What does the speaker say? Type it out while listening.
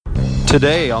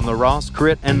Today on the Ross,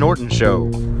 Crit, and Norton Show.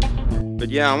 But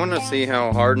yeah, I want to see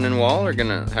how Harden and Wall are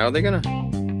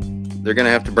they're gonna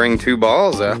have to bring two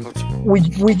balls out. We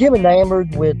get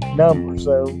enamored with numbers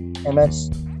though, and that's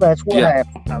what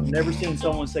happens. I've never seen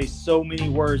someone say so many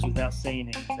words without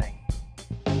saying anything.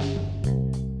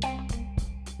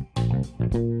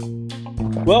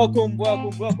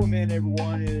 Welcome in,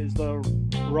 everyone. It is the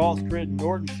Ross, Crit, and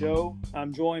Norton Show.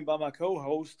 I'm joined by my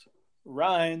co-host,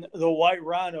 Ryan, the White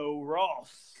Rhino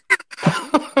Ross.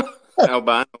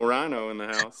 Albino Rhino in the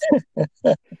house.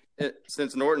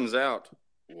 Since Norton's out,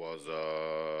 what's up?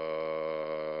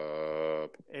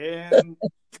 And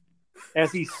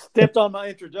as he stepped on my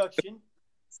introduction,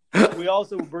 we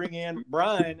also bring in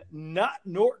Brian, not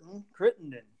Norton,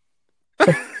 Crittenden.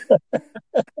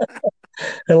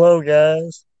 Hello,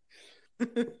 guys.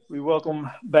 We welcome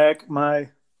back my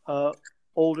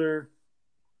older,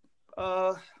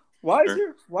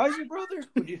 wiser brother.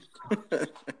 Would you?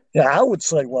 Yeah, I would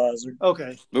say wiser.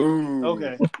 Okay. Ooh.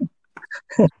 Okay.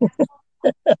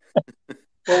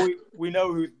 Well, we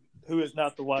know who is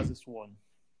not the wisest one.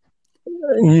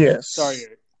 Yes. Sorry,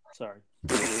 Eric. Sorry.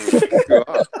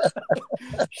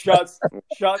 Shots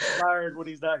fired when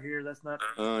he's not here. That's not.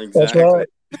 Exactly.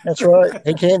 That's right.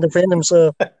 He can't defend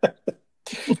himself.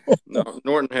 No,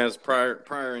 Norton has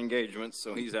prior engagements,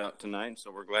 so he's out tonight.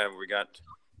 So we're glad we got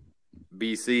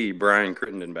BC Brian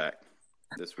Crittenden back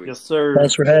this week. Yes, sir.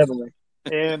 Thanks for having me.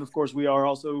 And of course, we are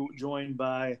also joined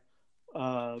by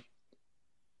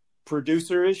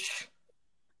producer-ish,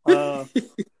 the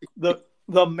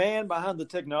man behind the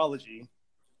technology.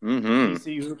 Mm-hmm.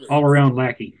 PC Hooper. All around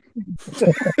lackey.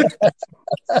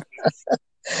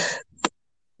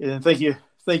 And thank you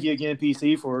again,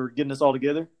 PC, for getting us all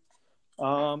together.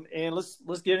 And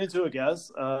let's get into it,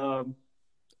 guys.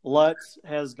 Lot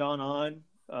has gone on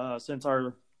since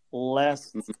we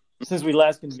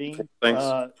last convened.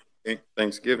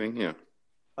 Thanksgiving, yeah.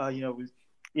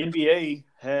 NBA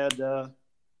had Oh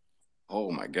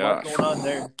my a lot gosh, going on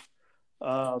there.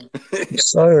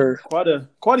 Sir.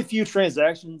 Quite a few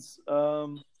transactions.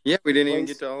 Yeah, we didn't even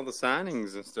get to all the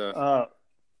signings and stuff.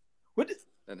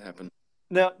 That happened?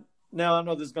 Now I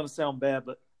know this is going to sound bad,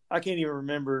 but I can't even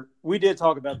remember. We did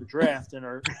talk about the draft and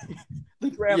our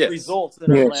the draft results in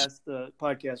our last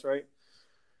podcast, right?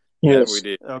 Yes, we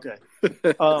did. Okay.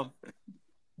 But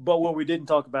what we didn't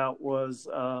talk about was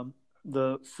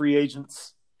the free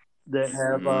agents that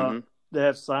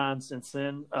have signed since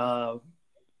then.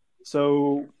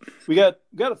 So we got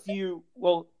a few.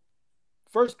 Well,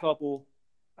 first couple,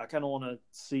 I kind of want to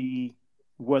see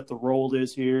what the role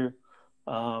is here.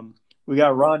 We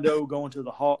got Rondo going to the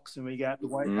Hawks, and we got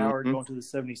Dwight Howard going to the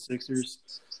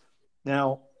 76ers.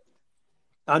 Now,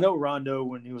 I know Rondo,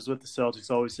 when he was with the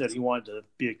Celtics, always said he wanted to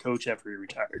be a coach after he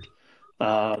retired.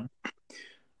 I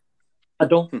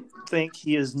don't think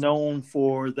he is known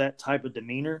for that type of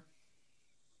demeanor.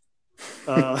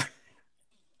 And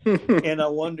I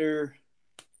wonder,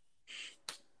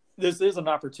 this is an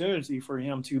opportunity for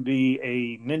him to be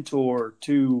a mentor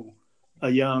to a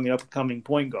young upcoming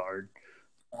point guard.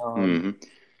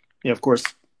 Of course,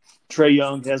 Trae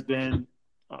Young has been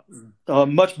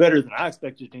much better than I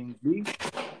expected him to be.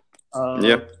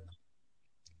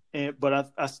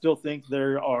 But I still think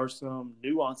there are some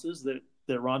nuances that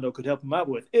Rondo could help him out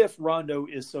with if Rondo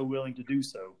is so willing to do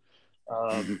so.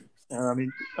 I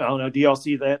mean, I don't know. Do y'all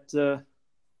see that?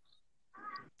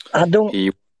 I don't.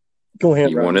 Go ahead,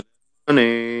 He Ryan.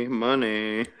 wanted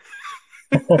money.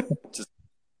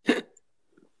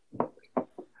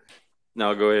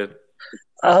 No, go ahead.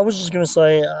 I was just going to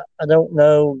say, I don't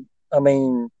know. I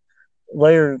mean,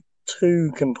 they're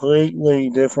two completely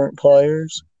different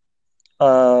players.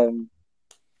 Rondo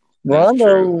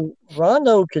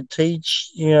could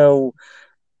teach, I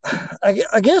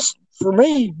guess for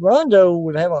me, Rondo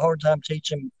would have a hard time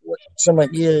teaching what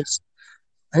somebody is.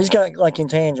 He's got like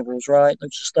intangibles, right?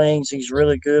 There's just things he's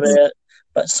really good at,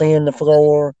 but seeing the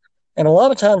floor. And a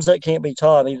lot of times that can't be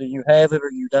taught. Either you have it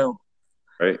or you don't.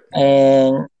 Right.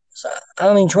 And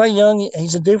I mean, Trae Young,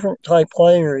 he's a different type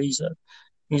player. He's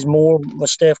more of a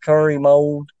Steph Curry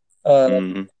mold.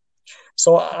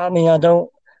 So I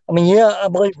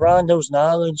believe Rondo's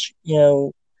knowledge.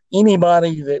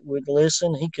 Anybody that would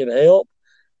listen, he could help.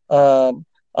 I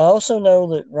also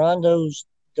know that Rondo's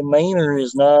demeanor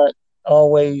is not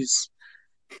always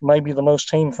maybe the most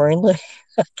team friendly,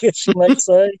 I guess you might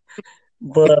say.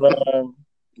 But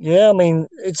yeah, I mean,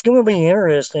 it's going to be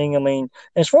interesting. I mean,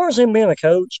 as far as him being a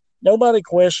coach, nobody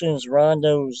questions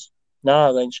Rondo's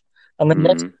knowledge. I mean,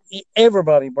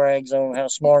 everybody brags on how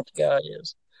smart the guy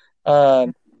is.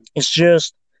 It's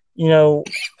just, how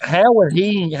would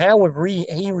he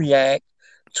react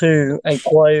to a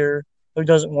player who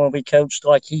doesn't want to be coached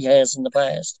like he has in the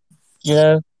past. You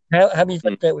know, how do you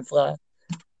think that would fly?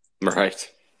 Right.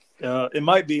 It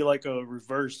might be like a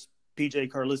reverse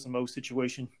PJ Carlissimo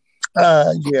situation.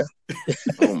 Yeah.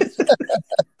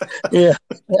 Yeah,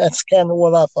 that's kind of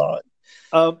what I thought.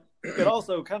 It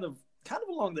also kind of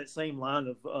along that same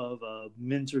line of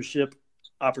mentorship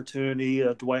opportunity.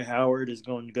 Dwight Howard is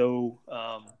going to go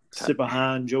sit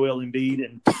behind Joel Embiid,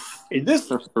 and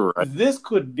this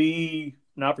could be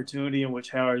an opportunity in which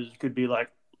Howard could be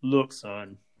like, "Look,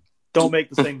 son, don't make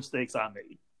the same mistakes I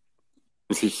made."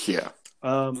 Yeah.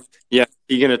 Yeah.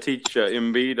 You gonna teach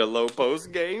Embiid a low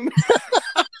post game?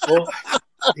 Well,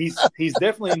 he's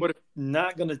definitely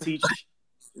not going to teach.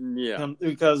 Yeah,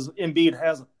 because Embiid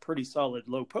has a pretty solid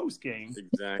low post game.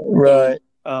 Exactly. Right.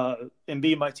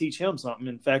 Embiid might teach him something.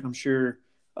 In fact, I'm sure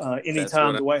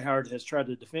anytime Dwight Howard has tried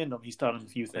to defend him, he's taught him a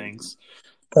few things.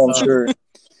 I'm sure.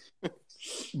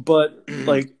 But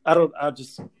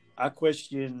I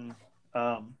question.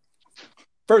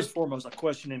 First and foremost, I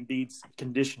question Embiid's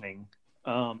conditioning,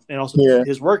 and also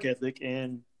his work ethic,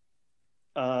 and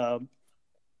I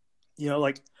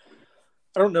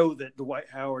don't know that Dwight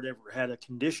Howard ever had a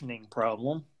conditioning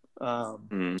problem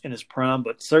in his prime,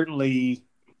 but certainly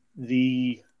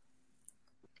the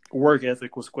work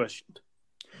ethic was questioned.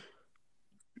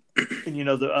 And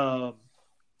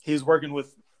he was working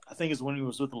with, I think it's when he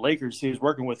was with the Lakers, he was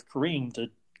working with Kareem to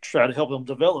try to help him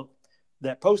develop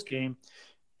that post game,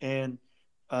 and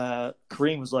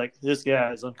Kareem was like, "This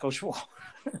guy is uncoachable."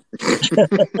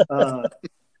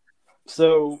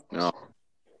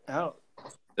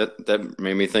 That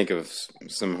made me think of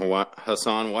some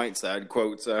Hassan Whiteside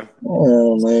quotes.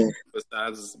 Oh man!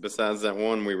 Besides that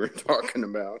one we were talking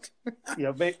about.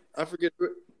 Yeah, I forget.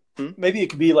 Maybe it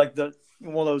could be like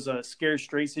one of those scared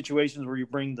straight situations where you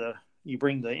bring the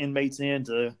inmates in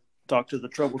to talk to the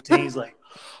troubled teens, like,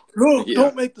 "Look,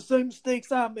 don't make the same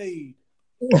mistakes I made."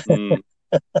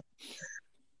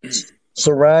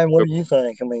 So Ryan, what do you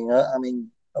think? I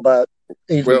mean about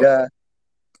either guy.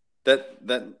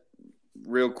 That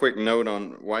real quick note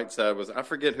on Whiteside was, I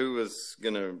forget who was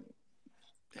going to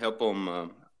help him,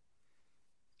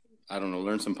 I don't know,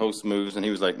 learn some post moves, and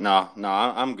he was like, nah,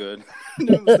 I'm good.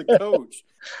 It was the coach.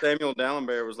 Samuel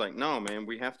Dallenberg was like, "No, man,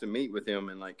 we have to meet with him,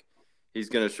 and like, he's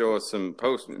going to show us some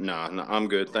post." Nah, I'm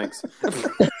good, thanks.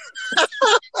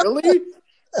 Really?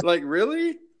 Like,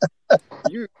 really?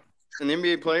 You an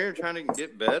NBA player trying to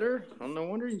get better? Oh, no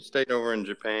wonder you stayed over in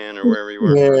Japan or wherever you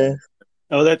were. Yeah.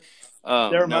 Oh, that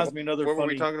reminds me of what were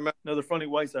we talking about? Another funny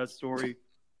Whiteside story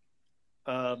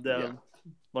that I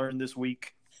learned this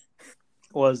week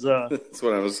was that's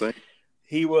what I was saying.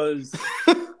 He was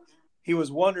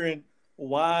wondering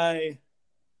why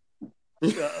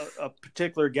a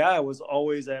particular guy was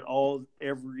always at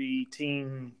every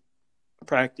team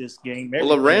practice game.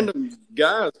 Well, a random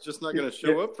guy is just not going to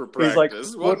show up for practice.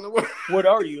 He's like, what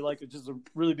are you, like, just a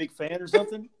really big fan or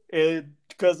something? And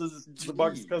because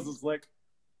it's like,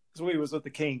 so he was with the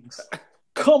Kings.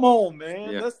 Come on, man.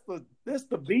 Yeah. That's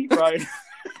the beat right.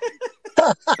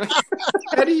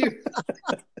 How do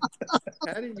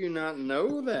you not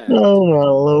know that? Oh my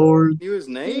Lord! He knew his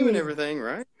name and everything,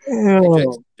 right?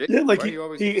 Oh. Like he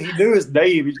knew his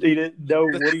name. He didn't know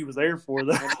what he was there for,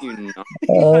 though. How do you know?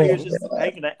 He was just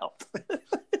hanging out.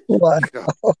 Wow.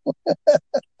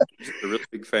 Just a really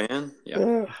big fan.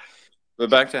 Yeah. But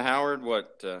back to Howard.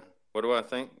 What do I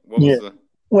think? What was the?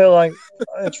 Well, like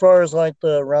as far as like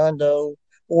the Rondo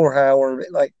or Howard,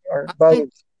 like are both.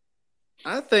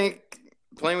 I think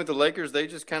playing with the Lakers, they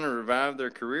just kind of revived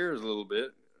their careers a little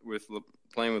bit with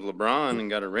playing with LeBron and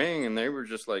got a ring, and they were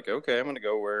just like, okay, I'm going to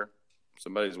go where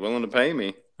somebody's willing to pay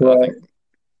me. Right.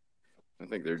 I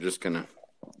think they're just going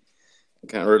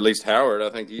to, or at least Howard, I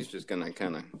think he's just going to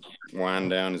kind of wind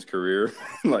down his career,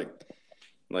 like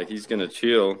he's going to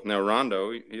chill. Now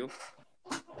Rondo, he'll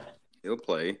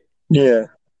play. Yeah.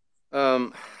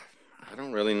 I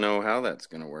don't really know how that's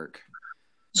going to work.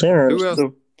 Who else?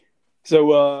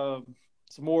 So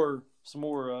some more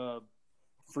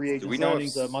free agent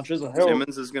signings. Montrezl Harrell.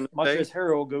 Simmons is going to pay. Montrezl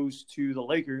Harrell goes to the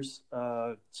Lakers,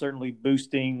 certainly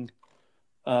boosting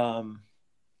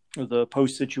the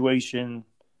post situation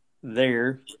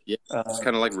there. Yeah, it's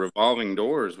kind of like revolving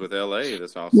doors with LA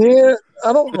this offseason. Yeah,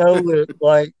 I don't know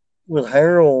like with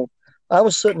Harrell. I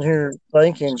was sitting here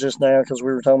thinking just now because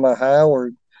we were talking about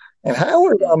Howard, and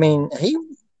Howard. I mean, he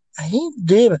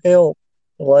did help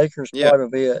the Lakers quite a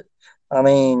bit. I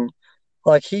mean,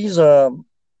 like I don't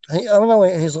know,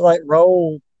 his like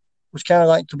role was kind of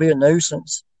like to be a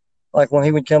nuisance. Like when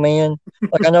he would come in,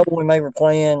 like I know when they were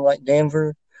playing like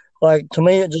Denver, Like, to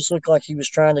me, it just looked like he was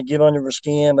trying to get under the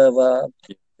skin of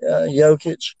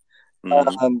Jokic.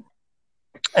 Mhm.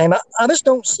 And I just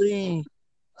don't see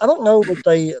 – I don't know that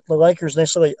the Lakers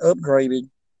necessarily upgraded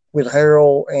with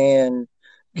Harrell and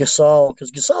Gasol,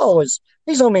 because Gasol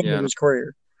he's on the end of Yeah. his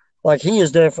career. Like, he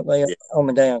is definitely on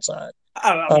the downside.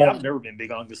 I mean, I've never been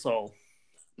big on Gasol.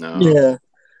 No. Yeah.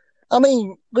 I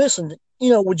mean, listen,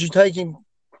 would you take him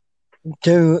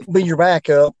to be your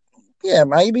backup? Yeah,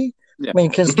 maybe. Yeah. I mean,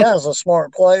 because the guy's a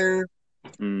smart player,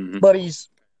 Mhm. but he's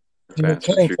Fast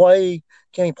can for he sure. play?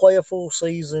 Can he play a full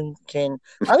season? I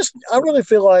really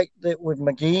feel like that with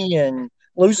McGee and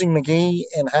losing McGee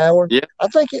and Howard, Yeah. I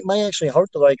think it may actually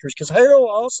hurt the Lakers, because Harrell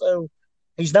also,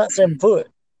 he's not 7 foot.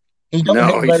 He don't No,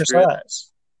 have he better sure is.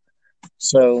 size.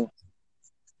 So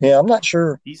yeah, I'm not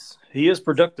sure. He is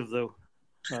productive though.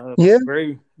 Yeah.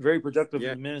 Very, very productive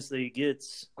Yeah. in the minutes that he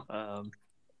gets.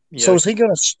 So is he going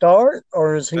to start,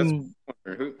 or is he?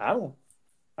 Who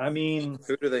I mean,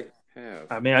 who do they have?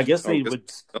 I mean, I guess they would.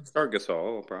 They'll start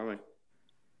Gasol probably,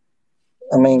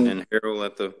 I mean, and Harrell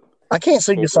at the. I can't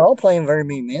see 4. Gasol playing very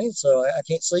many minutes, so I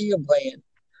can't see him playing.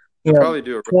 They'll probably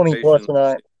do a 20 plus rotation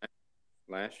tonight.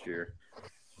 last year.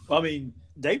 I mean,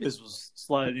 Davis was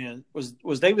slided in.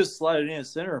 Was Davis slided in at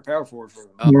center or power forward for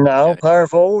them? No, yeah. power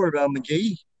forward.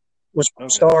 McGee was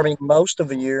starting most of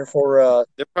the year for.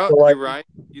 They're probably right.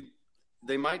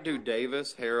 They might do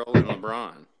Davis, Harrell, and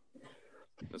LeBron.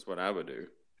 That's what I would do.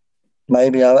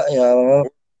 Maybe I don't know.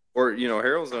 Or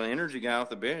Harrell's an energy guy off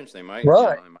the bench. They might.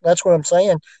 Right. That's what I'm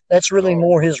saying. That's really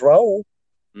more his role.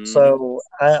 Mhm. So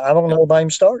I don't know about him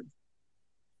starting.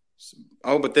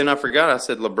 Oh, but then I forgot. I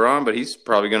said LeBron, but he's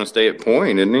probably going to stay at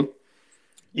point, isn't he?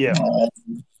 Yeah.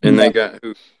 And they got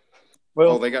who?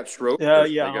 Well, they got Schroeder. I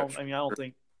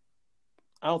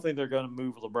don't think they're going to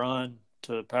move LeBron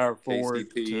to power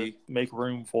forward to make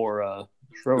room for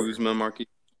Schroeder. Kuzma, Marquise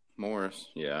Morris.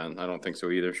 Yeah, I don't think so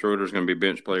either. Schroeder's going to be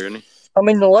bench player, isn't he? I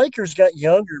mean, the Lakers got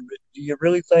younger, but do you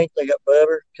really think they got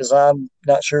better? Because I'm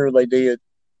not sure they did.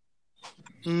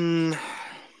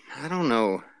 I don't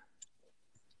know.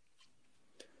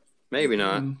 Maybe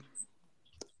not.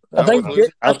 I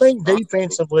think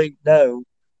defensively, no.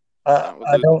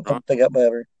 I don't think they got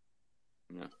better.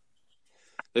 No.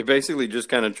 They basically just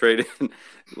kind of traded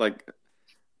like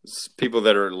people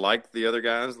that are like the other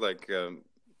guys. Like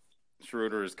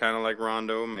Schroeder is kind of like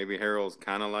Rondo. Maybe Harrell's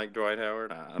kind of like Dwight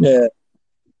Howard. Yeah.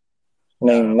 I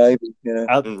mean, maybe.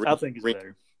 I think it's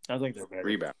better. I think they're better.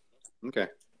 Rebound. Okay.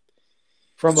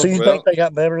 So you think they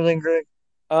got better than Greg?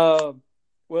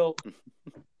 Well,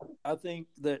 I think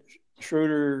that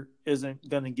Schroeder isn't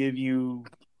going to give you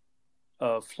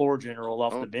a floor general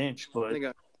off the bench, but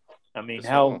I mean,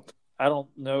 I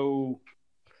don't know.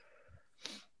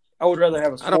 I would rather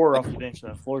have a scorer off the bench than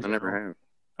a floor general. I never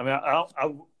have. I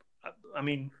mean, I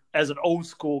mean, as an old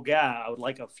school guy, I would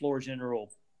like a floor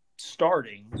general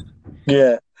starting.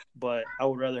 Yeah, but I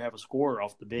would rather have a scorer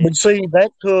off the bench. But see,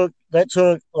 that took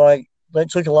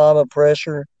a lot of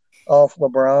pressure off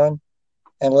LeBron,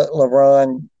 and let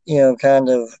LeBron, kind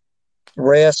of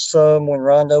rest some when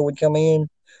Rondo would come in.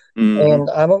 Mm-hmm. And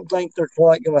I don't think they're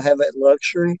quite going to have that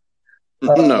luxury.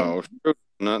 No,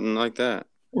 nothing like that.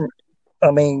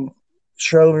 I mean,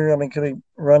 Schroeder, could he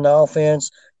run the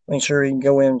offense? I mean, sure, he can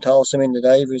go in and toss him into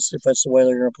Davis if that's the way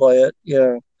they're going to play it.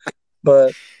 Yeah,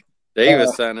 but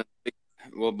Davis signed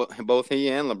well, both he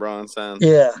and LeBron signed.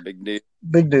 Yeah,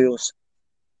 big deals.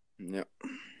 Yep.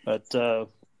 But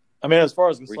I mean, as far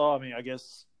as Gasol, I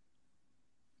guess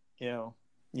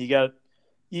you got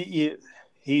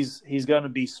he's going to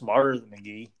be smarter than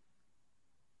McGee.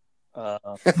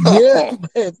 Yeah,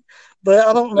 but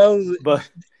I don't know. But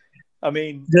I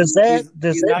mean, does that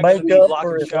make up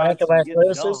for his lack of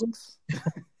athleticism?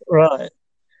 Right.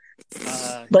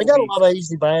 They got a lot of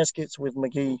easy baskets with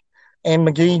McGee, and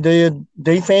McGee did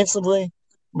defensively.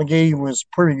 McGee was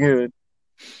pretty good.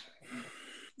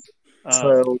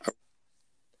 So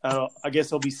I guess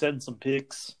he'll be setting some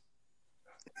picks.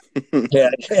 Yeah,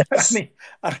 I guess.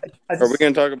 Are we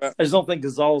going to talk about? I just don't think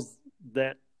Gasol's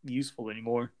that useful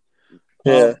anymore.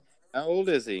 Yeah. How old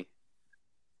is he?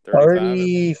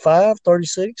 35,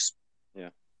 36. Yeah.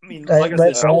 I mean, like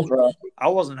I said, I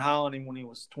wasn't high on him when he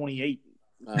was 28.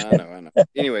 I know.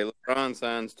 Anyway, LeBron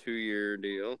signs 2-year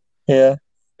deal. Yeah.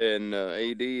 And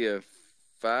AD a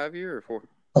 5-year or 4?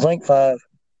 I think 5.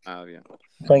 5, yeah.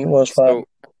 I think it was 5. So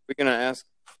we're going to ask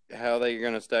how they're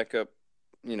going to stack up.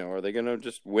 Are they going to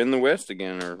just win the West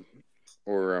again,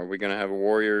 or are we going to have a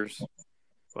Warriors,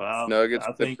 Nuggets,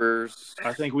 Clippers?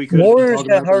 I think we could. Warriors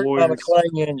got hurt by the Clay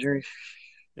injury.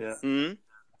 Yeah. Mm-hmm.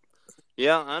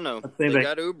 Yeah, I know. They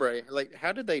got Oubre. Like,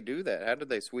 how did they do that? How did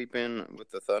they sweep in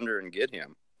with the Thunder and get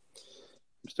him?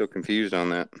 I'm still confused on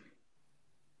that.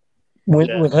 With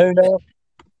who now?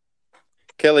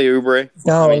 Kelly Oubre.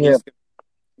 Oh, yeah.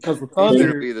 Because the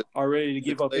Thunder are ready to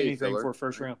give up anything for a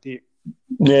first-round pick.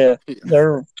 Yeah,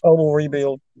 they're total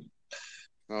rebuild.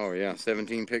 Oh, yeah,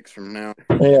 17 picks from now.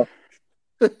 Yeah.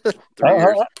 3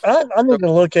 years. I need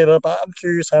to look it up. I'm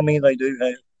curious how many they do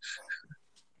have.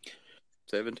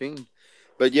 17.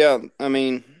 But, yeah, I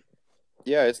mean,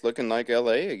 yeah, it's looking like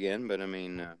L.A. again. But, I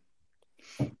mean,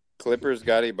 Clippers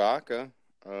got Ibaka.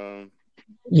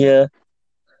 Yeah.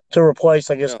 To replace,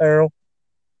 I guess, Harold.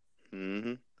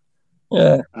 Mm-hmm.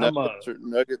 Yeah.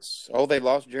 Nuggets. Oh, they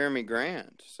lost Jeremy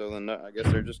Grant. So, then I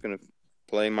guess they're just going to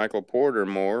play Michael Porter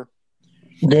more.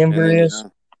 Denver is?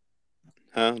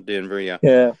 Denver, yeah.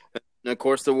 Yeah. And, of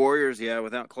course, the Warriors,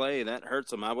 without Clay, that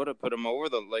hurts them. I would have put them over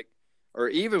or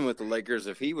even with the Lakers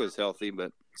if he was healthy,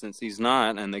 but since he's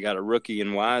not, and they got a rookie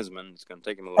in Wiseman, it's going to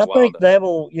take him a little while. I think that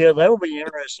will be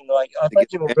interesting. Like, I think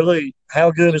it will really,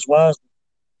 how good is Wiseman?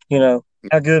 You know,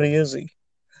 how good is he?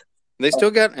 They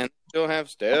still have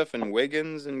Steph and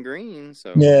Wiggins and Green.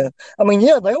 So yeah, I mean,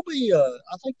 yeah, they'll be.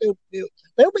 I think they'll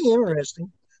be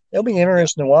interesting. They'll be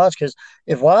interesting to watch because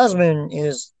if Wiseman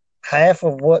is half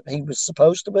of what he was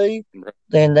supposed to be,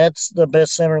 then that's the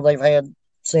best center they've had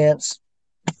since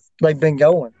they've been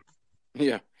going.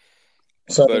 Yeah.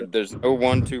 So, but there's no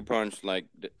 1-2 punch like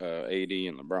AD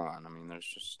and LeBron. I mean, there's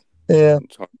just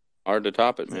it's hard to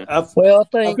top it, man. I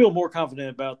feel more confident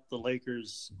about the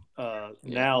Lakers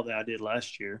now than I did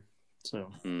last year.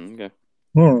 So okay.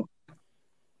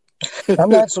 I'm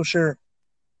not so sure.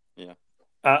 Yeah.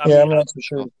 I'm not so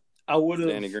sure. I would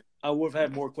have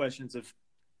had more questions if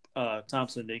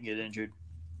Thompson didn't get injured.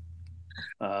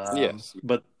 Yes.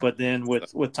 But then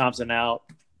with Thompson out,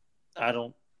 I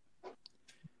don't.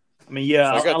 I mean,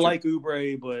 yeah, I like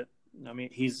Oubre, but I mean,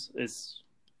 it's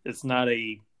not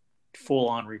a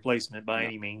full-on replacement by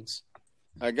any means.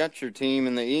 I got your team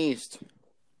in the East,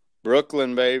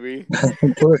 Brooklyn, baby.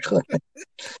 Brooklyn.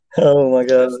 Oh my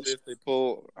gosh! If they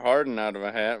pull Harden out of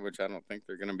a hat, which I don't think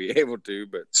they're going to be able to,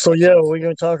 but so we're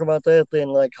going to talk about that then,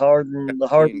 like the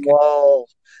Harden wall.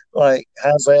 Like,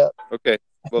 how's that? Okay.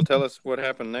 Well, tell us what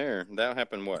happened there. That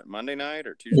happened what, Monday night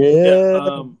or Tuesday?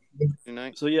 Yeah. Tuesday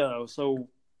night. So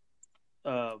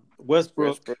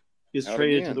Westbrook is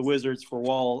traded to the Wizards for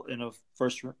Wall in a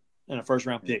first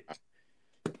round pick.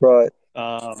 Right.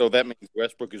 So that means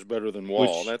Westbrook is better than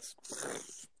Wall. That's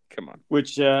come on.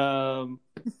 Which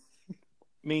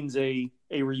means a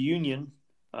reunion.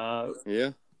 For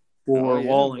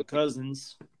Wall and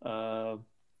Cousins.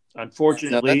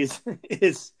 Unfortunately,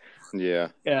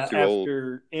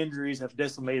 after injuries have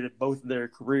decimated both of their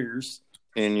careers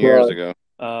 10 years ago.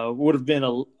 Would have been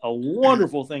a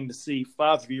wonderful thing to see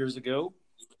 5 years ago.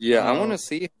 Yeah, I want to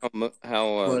see how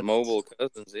mobile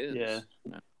Cousins is. Yeah,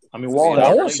 I mean, Wall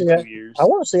has played 2 years. I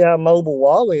want to see how mobile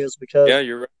Wall is because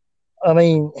you're right. I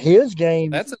mean, his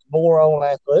game is more on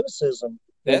athleticism.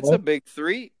 That's a big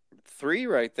three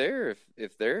right there.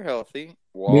 If they're healthy,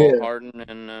 Wall, Harden,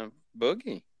 and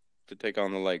Boogie to take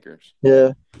on the Lakers.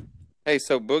 Yeah. Hey,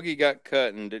 so Boogie got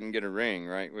cut and didn't get a ring,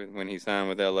 right? When he signed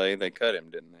with LA, they cut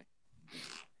him, didn't they?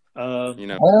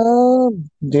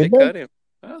 They cut him.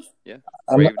 Yeah,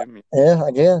 waived him. Yeah,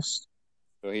 I guess.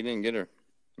 So he didn't get a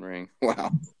ring.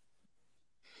 Wow.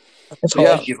 That's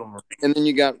hard. And then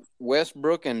you got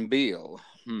Westbrook and Beal.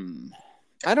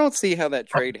 I don't see how that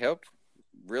trade helped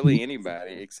really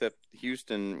anybody except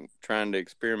Houston trying to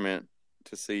experiment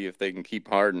to see if they can keep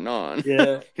Harden on.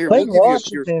 Yeah.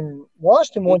 Washington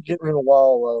won't get rid of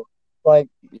Wall though. Like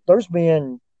there's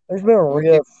been a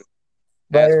riff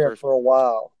there for a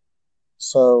while.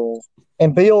 So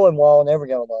and Beal and Wall never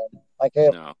got along. Like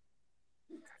ever. No.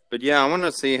 But yeah, I want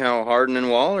to see how Harden and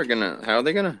Wall are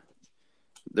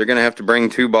they're gonna have to bring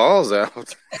 2 balls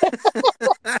out.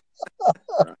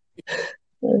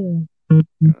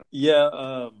 Yeah,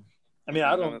 I mean,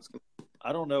 I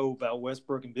don't know about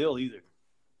Westbrook and Bill either.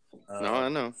 No, I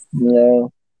know.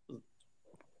 No.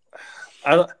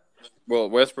 Well,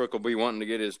 Westbrook will be wanting to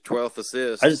get his 12th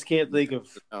assist. I just can't think of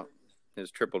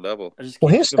his triple-double. I just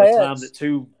can't think of a time that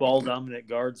 2 ball-dominant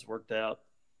guards worked out.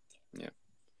 Yeah.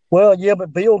 Well, yeah,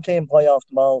 but Bill can play off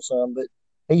the ball some, but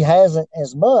he hasn't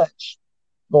as much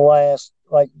the last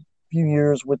few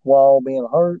years with Wall being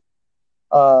hurt.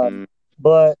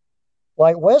 But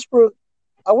like Westbrook,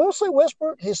 I will say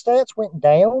Westbrook, his stats went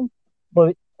down,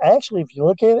 but actually, if you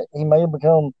look at it, he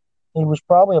was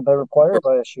probably a better player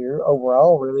last year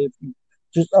overall. Really,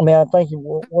 I think he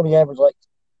averaged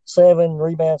 7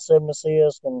 rebounds, 7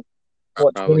 assists, and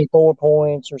 24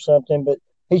 points or something. But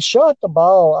he shot the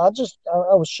ball. I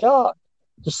was shocked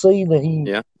to see that he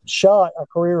shot a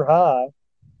career high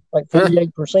like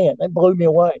 58%. That blew me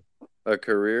away. A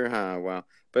career high, wow.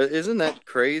 But isn't that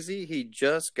crazy? He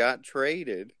just got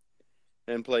traded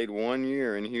and played 1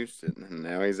 year in Houston, and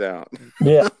now he's out.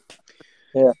 Yeah.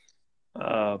 Yeah.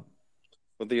 Well,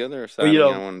 the other signing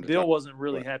I wanted to Bill talk wasn't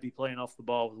really happy playing off the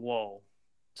ball with Wall,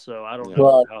 so I don't Yeah.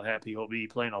 know how happy he'll be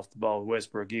playing off the ball with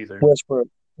Westbrook either. Westbrook.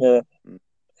 Yeah.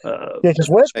 Because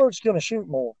Westbrook's going to shoot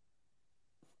more.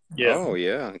 Yeah. Oh,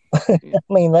 yeah. I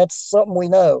mean, that's something we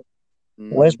know.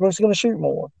 Mm. Westbrook's going to shoot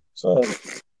more. So,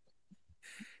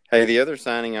 Hey, the other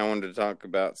signing I wanted to talk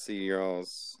about, see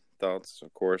y'all's thoughts,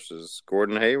 of course, is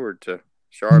Gordon Hayward to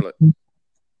Charlotte.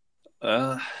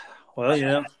 Well,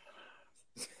 yeah.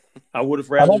 I would have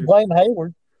I rather. don't blame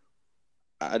Hayward.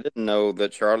 I didn't know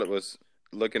that Charlotte was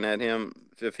looking at him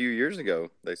a few years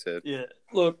ago, they said. Yeah.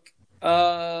 Look,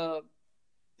 Hayward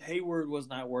was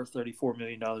not worth $34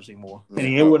 million anymore. And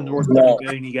he wasn't worth $30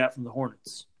 million he got from the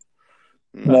Hornets.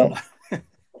 No.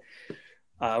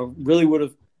 I really would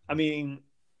have. I mean.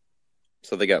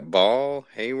 So they got Ball,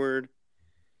 Hayward,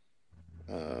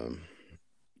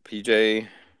 PJ,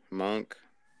 Monk.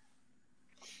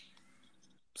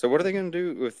 So what are they going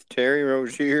to do with Terry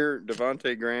Rozier,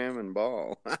 Devontae Graham, and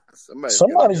Ball?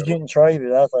 Somebody's getting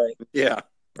traded, I think. Yeah,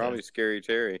 probably Scary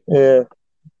Terry. Yeah.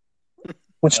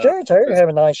 Would Scary Terry have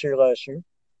a nice year last year?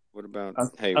 What about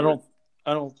Hayward?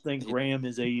 I don't think Graham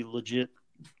is a legit.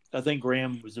 I think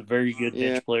Graham was a very good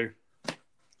bench player.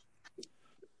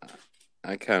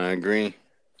 I kind of agree.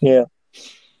 Yeah.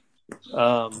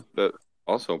 But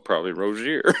also probably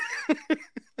Rozier.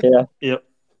 Yeah. Yep.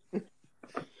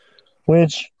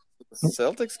 Which the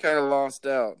Celtics kind of lost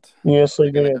out. Yes, they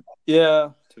did.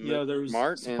 Yeah. Yeah, there was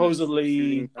supposedly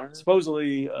you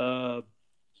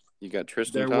got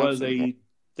Tristan Thompson.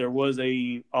 There was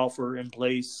a offer in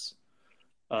place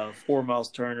for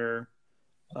Miles Turner.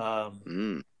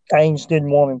 Ainge didn't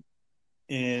want him.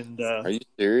 And are you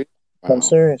serious? Wow. I'm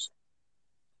serious.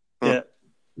 Yeah.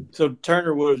 So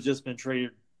Turner would have just been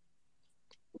traded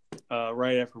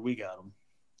right after we got him.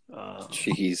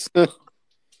 Jeez.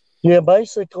 Yeah,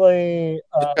 basically,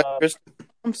 Tristan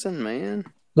Thompson, man.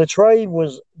 The trade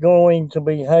was going to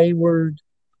be Hayward.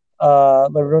 They were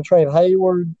going to trade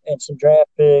Hayward and some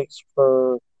draft picks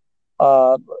for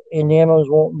Indiana was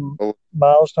wanting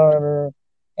Miles Turner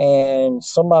and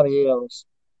somebody else.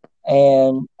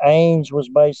 And Ainge was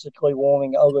basically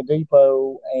wanting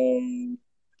Oladipo and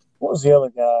what was the other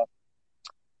guy?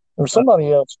 There was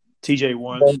somebody else. TJ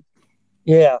Warren.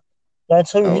 Yeah,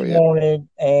 that's who he wanted.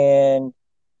 And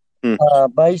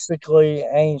basically,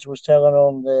 Ainge was telling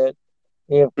them that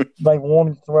if they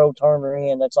wanted to throw Turner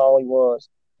in, that's all he was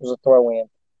a throw in.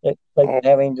 They didn't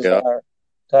have any desire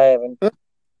to have him.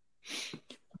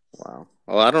 Wow.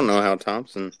 Well, I don't know how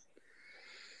Thompson is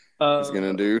going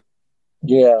to do.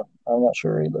 Yeah, I'm not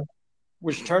sure either.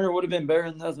 Which Turner would have been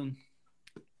better than nothing.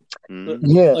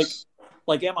 Yes.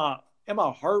 Like, am I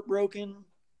heartbroken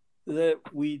that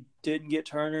we didn't get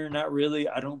Turner? Not really.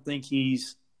 I don't think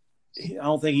he's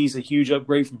a huge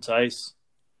upgrade from Tice.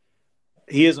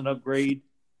 He is an upgrade.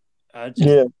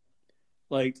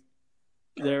 Like,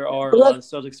 there are a lot of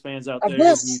Celtics fans out there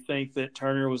who think that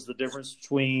Turner was the difference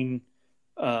between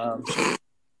an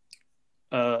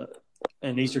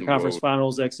Eastern Conference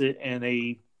Finals exit and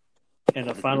a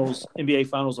Finals NBA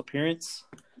Finals appearance.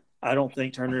 I don't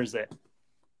think Turner is that.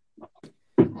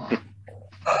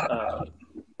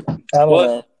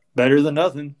 But better than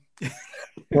nothing.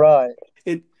 Right.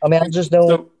 I just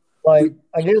don't I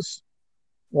guess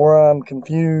where I'm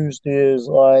confused is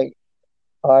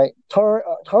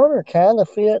Turner kind of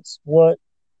fits what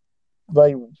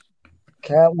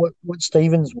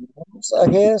Stevens wants, I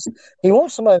guess. He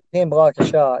wants somebody that can block a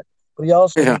shot, but he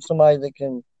also wants somebody that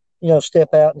can,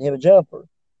 step out and hit a jumper.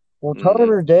 Well,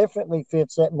 Turner definitely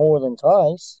fits that more than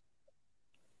Tice.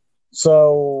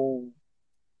 So,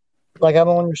 I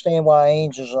don't understand why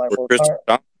Ainge is like, well, Tristan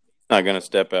Thompson's not going to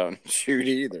step out and shoot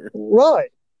either.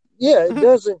 Right. Yeah,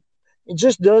 it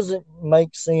just doesn't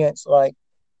make sense, like,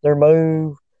 their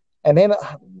move. And then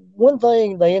one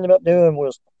thing they ended up doing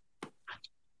was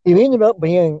it ended up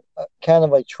being kind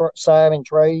of a sign and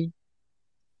trade.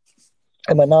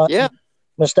 Am I not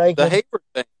mistaken? The Hayward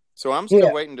thing. So I'm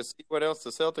still waiting to see what else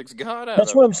the Celtics got out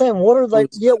That's what I'm saying. What are they?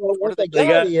 Yeah, what they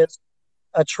got is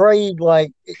a trade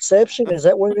exception. Is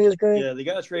that what it is, Greg? Yeah, they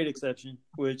got a trade exception,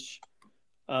 which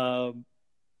for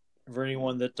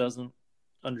anyone that doesn't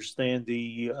understand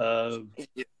these kinds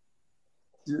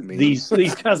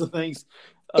of things,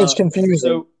 it's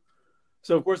confusing.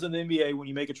 So of course in the NBA, when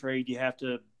you make a trade, you have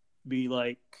to be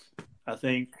I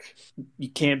think you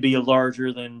can't be a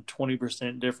larger than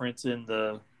 20% difference in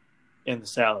the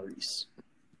salaries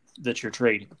that you're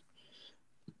trading.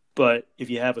 But if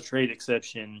you have a trade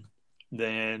exception,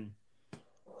 then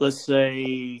let's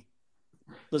say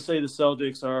the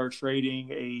Celtics are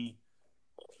trading a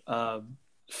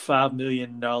 $5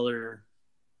 million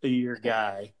a year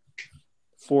guy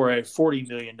for a $40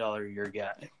 million a year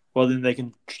guy. Well, then they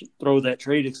can throw that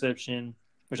trade exception,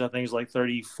 which I think is like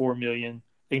 $34 million.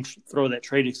 They can throw that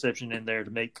trade exception in there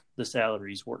to make the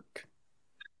salaries work.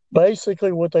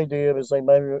 Basically, what they did is they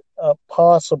made it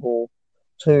possible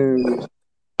to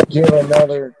give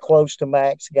another close to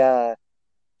max guy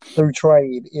through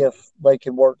trade if they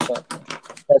could work something.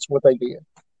 That's what they did.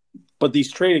 But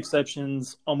these trade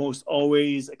exceptions almost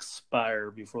always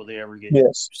expire before they ever get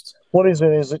used. What is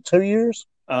it? Is it 2 years?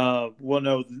 Well,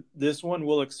 no, this one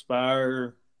will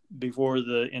expire before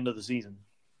the end of the season.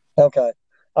 Okay.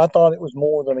 I thought it was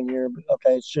more than a year, but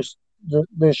okay, it's just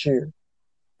this year.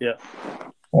 Yeah.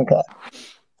 Okay.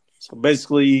 So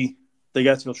basically, they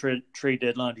got till trade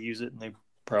deadline to use it, and they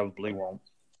probably won't.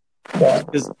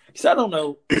 Because I don't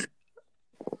know,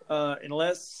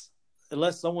 unless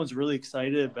someone's really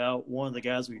excited about one of the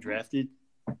guys we drafted,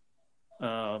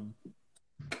 and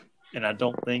I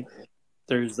don't think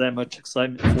there's that much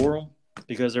excitement for them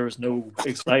because there was no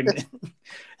excitement.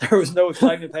 There was no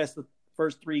excitement past the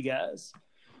first three guys.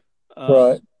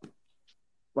 Right.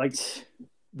 Like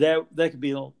that could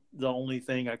be the only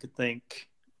thing I could think.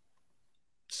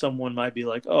 Someone might be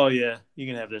like, "Oh yeah, you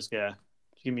can have this guy.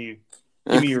 Give me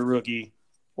your rookie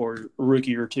or a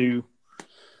rookie or two."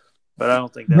 But I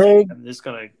don't think that's. I mean,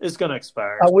 it's gonna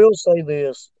expire. I will say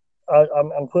this.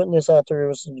 I'm putting this out there.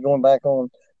 This is going back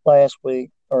on last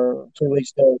week or 2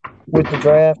 weeks ago with the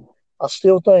draft. I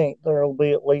still think there will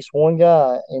be at least one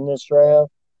guy in this draft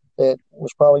that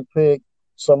was probably picked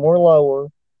somewhere lower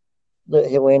that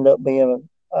he'll end up being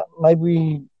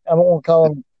maybe, I don't want to call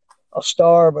him a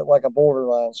star, but like a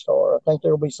borderline star. I think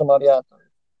there will be somebody out there.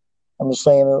 I'm just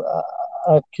saying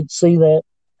I could see that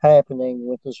happening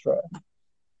with this draft.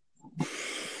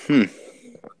 Yeah,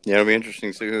 it'll be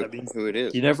interesting to see who it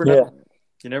is. You never know. Yeah.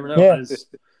 You never know. Yeah.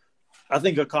 I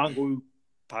think Okongwu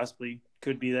possibly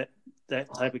could be that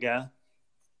type of guy.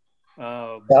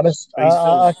 I can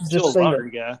just see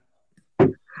lottery guy.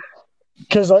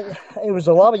 Because it was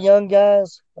a lot of young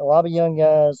guys,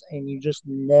 and you just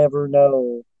never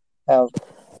know how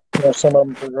some of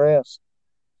them progress.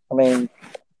 I mean,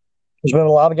 there's been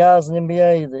a lot of guys in the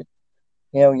NBA that,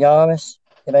 Giannis,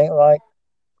 it ain't like,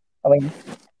 I mean,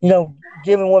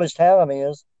 given what his talent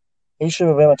is, he should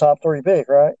have been a top 3 pick,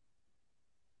 right?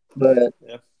 But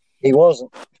he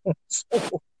wasn't.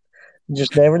 So, you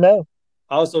just never know.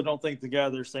 I also don't think the guy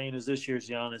they're saying is this year's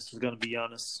Giannis is going to be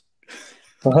Giannis.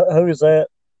 Who is that?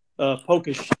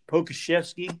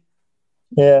 Pokashevsky.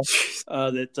 Yeah.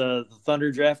 That the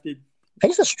Thunder drafted.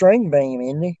 He's a string beam,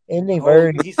 isn't he? Isn't he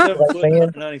he's 7 foot,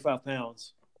 195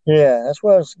 pounds. Yeah, that's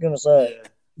what I was going to say. Yeah.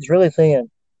 He's really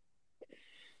thin.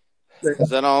 Is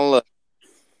that all?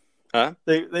 Huh?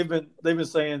 They've been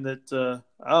saying that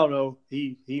I don't know.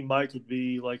 He might could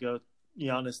be like a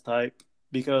Giannis type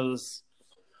because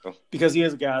he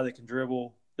is a guy that can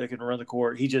dribble, that can run the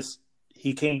court. He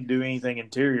can't do anything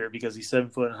interior because he's 7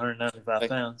 foot, 195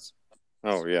 pounds.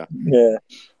 Oh yeah. Yeah.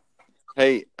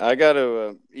 Hey, I got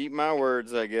to eat my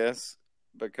words, I guess,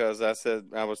 because I said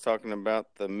I was talking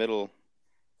about the middle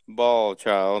ball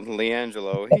child,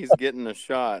 LiAngelo. He's getting a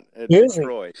shot at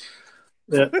Detroit.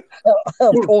 Yeah.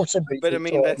 Of course, but I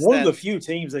mean, that's one of the few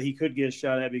teams that he could get a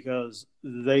shot at because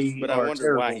they. But I wonder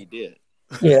terrible. why he did.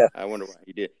 Yeah, I wonder why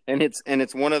he did. And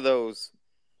it's one of those.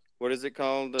 What is it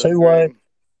called? 2-way.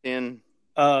 10.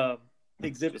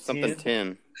 Exhibit something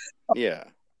 10. Yeah,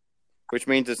 which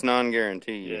means it's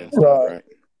non-guaranteed. Yeah. Right.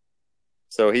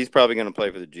 So he's probably going to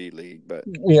play for the G League, but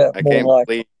I can't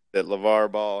believe that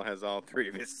LeVar Ball has all 3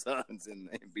 of his sons in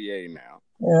the NBA now.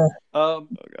 Yeah. Oh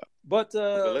God. But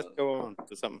let's go on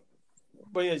to something.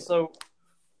 But yeah, so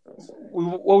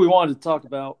what we wanted to talk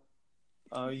about,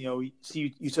 you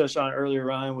touched on it earlier,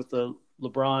 Ryan, with the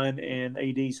LeBron and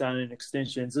AD signing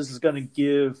extensions. This is going to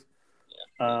give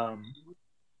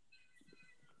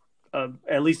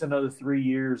at least another 3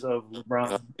 years of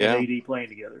LeBron and AD playing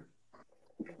together.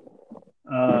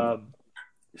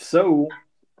 So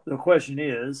the question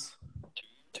is,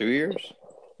 2 years?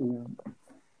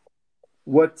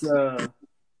 What?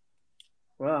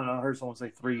 Well, I heard someone say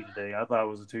 3 today. I thought it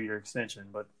was a 2-year extension,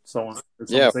 but someone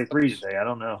say 3 today. I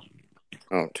don't know.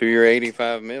 Oh, 2-year,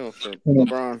 $85 million for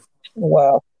LeBron.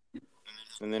 Wow.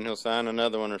 And then he'll sign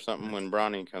another one or something when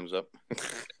Bronny comes up.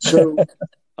 So,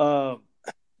 how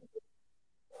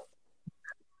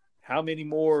many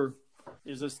more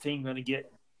is this team going to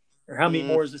get? Or how many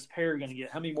more is this pair going to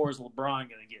get? How many more is LeBron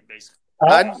going to get, basically?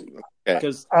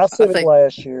 Because I said it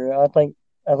last year. I think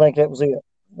that was it.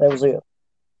 That was it.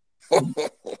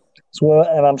 So,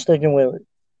 and I'm sticking with it.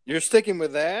 You're sticking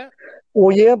with that?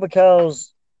 Well, yeah,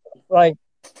 because like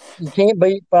you can't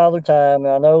beat Father Time.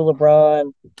 And I know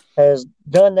LeBron has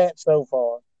done that so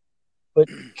far, but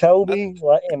Kobe,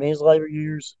 like in his later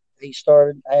years, he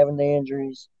started having the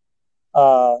injuries.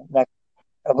 Now, I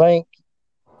think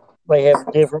they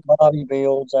have different body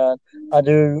builds. I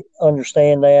do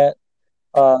understand that,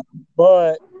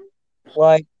 but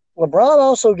like LeBron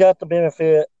also got the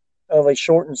benefit of a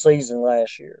shortened season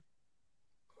last year.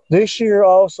 This year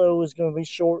also is going to be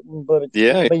shortened, but it's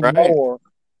going to be more.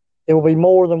 It will be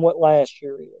more than what last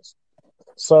year is.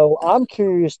 So I'm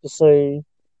curious to see,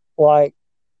 like,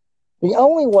 the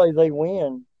only way they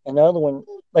win, and the other one,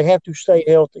 they have to stay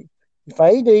healthy. If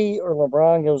AD or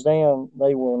LeBron goes down,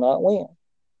 they will not win.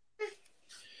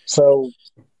 So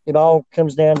it all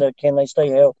comes down to, can they stay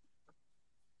healthy?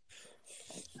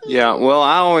 Yeah, well,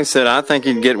 I always said I think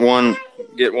he'd get one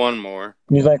more.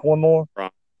 You think one more?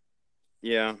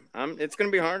 Yeah, it's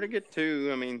going to be hard to get two.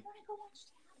 I mean,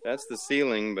 that's the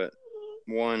ceiling, but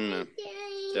one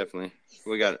definitely.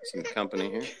 We got some company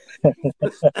here.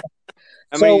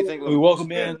 You think we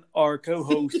welcome in our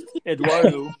co-host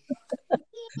Eduardo.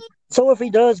 So if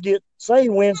he does say he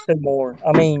wins two more,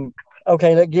 I mean,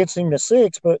 okay, that gets him to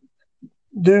 6, but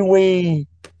do we?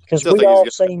 Because we all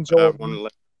seen Jordan.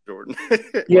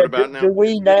 What about now? Do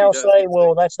we now say,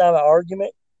 well, that's not an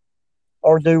argument?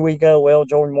 Or do we go, well,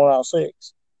 Jordan won all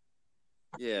 6?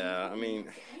 Yeah, I mean,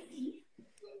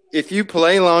 if you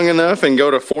play long enough and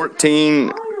go to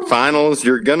 14 finals,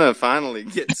 you're going to finally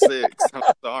get 6. I'm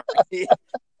sorry. I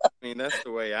mean, that's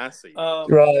the way I see it.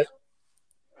 Right.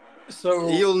 So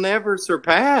you'll never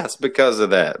surpass because of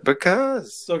that.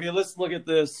 So, okay, let's look at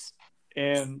this.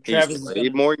 And Travis is going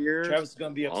to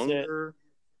be upset.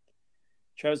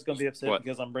 Travis is going to be upset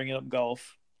because I'm bringing up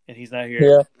golf, and he's not here.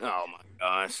 Yeah. Oh, my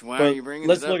gosh. Why are you bringing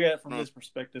Let's look at it from this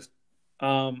perspective.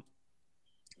 Golf.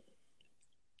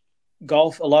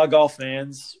 A lot of golf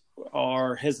fans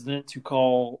are hesitant to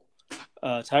call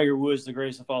Tiger Woods the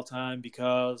greatest of all time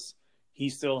because he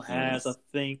still has, I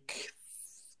think,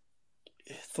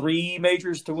 3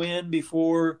 majors to win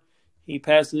before he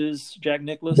passes Jack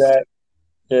Nicklaus.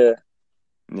 Yeah.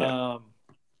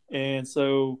 And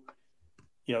so,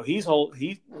 you know,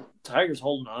 Tiger's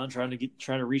holding on, trying to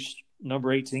reach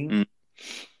number 18.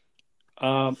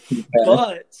 But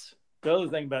the other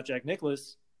thing about Jack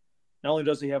Nicklaus, not only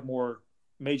does he have more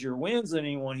major wins than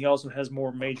anyone, he also has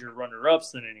more major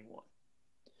runner-ups than anyone.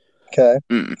 Okay.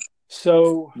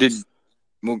 So,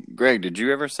 Greg, did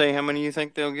you ever say how many you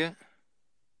think they'll get?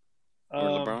 Or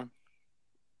LeBron?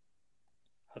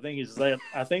 I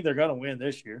think they're going to win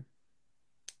this year.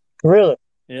 Really?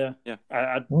 Yeah.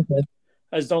 I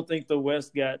just don't think the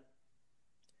West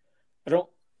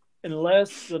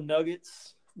unless the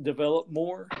Nuggets develop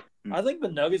more. I think the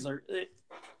Nuggets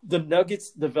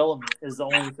development is the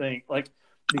only thing,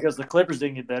 because the Clippers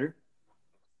didn't get better.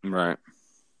 Right.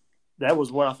 That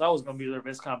was what I thought was going to be their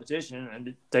best competition,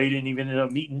 and they didn't even end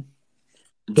up meeting.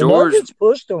 The Nuggets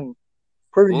pushed them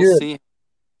pretty good. See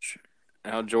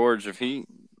how George, if they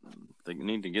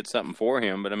need to get something for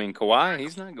him, but I mean Kawhi,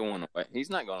 he's not going away. He's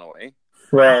not going away.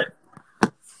 Right.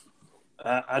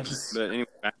 I just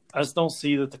don't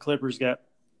see that the Clippers got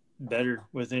better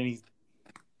with any.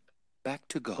 Back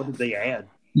to golf. What did they add?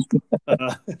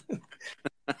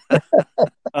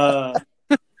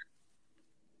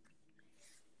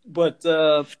 But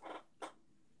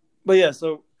yeah,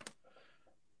 so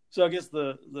I guess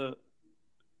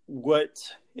what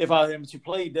if I am to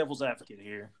play devil's advocate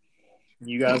here?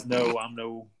 You guys know I'm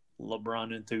no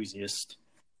LeBron enthusiast,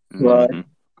 right?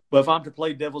 But if I'm to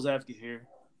play devil's advocate here,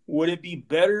 would it be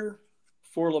better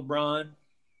for LeBron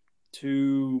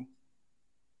to?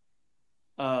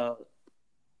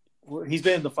 He's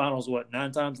been in the finals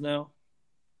 9 times now?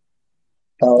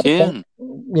 10.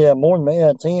 Yeah, more than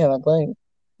that. 10, I think.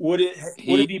 Would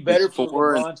it be better for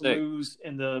LeBron to lose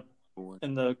in the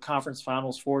conference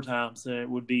finals 4 times than it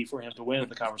would be for him to win in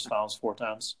the conference finals 4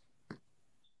 times?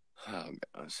 Oh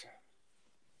gosh.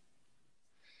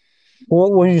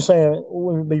 What were you saying?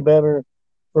 Would it be better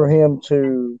for him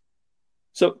to?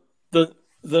 So the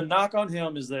knock on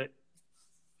him is that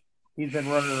he's been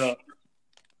runner up.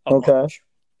 Bunch.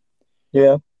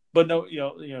 Yeah. But no,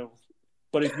 you know.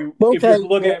 But if you look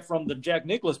at it from the Jack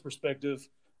Nicklaus perspective,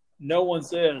 no one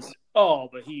says, "Oh,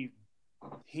 but he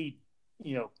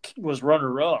was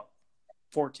runner up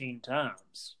 14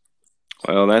 times."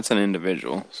 Well, that's an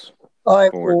individual. All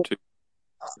right. Well,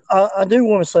 I do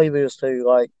want to say this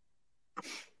too.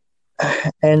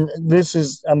 and this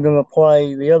is, I'm going to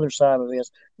play the other side of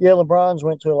this. Yeah, LeBron's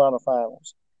went to a lot of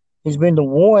finals. He's been to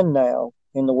one now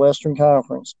in the Western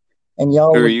Conference. And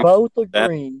y'all Who are would you? both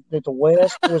agree that the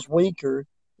West was weaker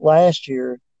last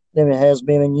year than it has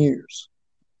been in years.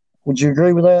 Would you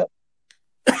agree with that?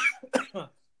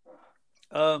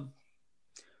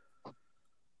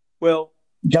 Well,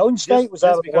 Golden State was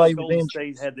out of the way with Golden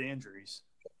injuries. State had the injuries.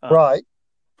 Right.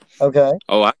 Okay.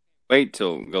 Oh, I can't wait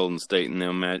till Golden State and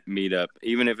them meet up,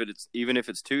 even if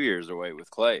it's 2 years away with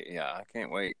Clay. Yeah, I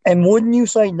can't wait. And wouldn't you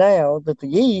say now that the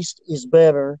East is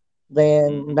better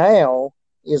than now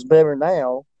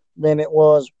than it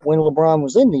was when LeBron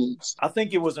was in the East? I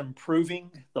think it was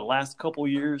improving the last couple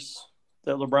years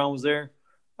that LeBron was there.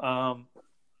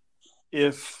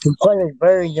 If He played a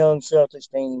very young Celtics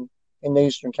team in the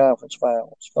Eastern Conference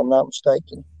Finals, if I'm not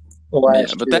mistaken, the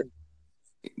last year.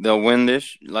 They'll win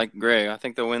this, like Greg. I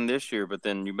think they'll win this year, but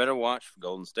then you better watch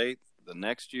Golden State the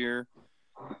next year.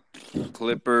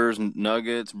 Clippers,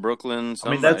 Nuggets, Brooklyn,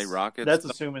 Rockets. That's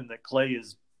assuming that Clay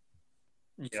is,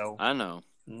 I know.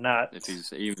 Not if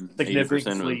he's even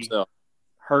 80% of himself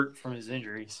hurt from his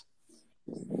injuries.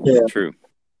 Yeah, true.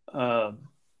 But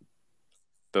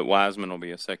Wiseman will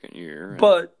be a second year.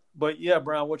 But yeah,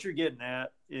 Brown, what you're getting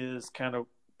at is kind of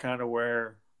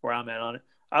where I'm at on it.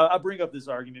 I bring up this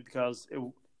argument because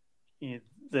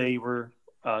they were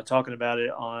talking about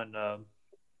it on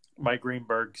Mike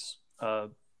Greenberg's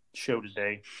show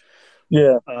today.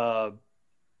 Yeah.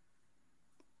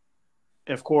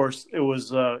 Of course, it was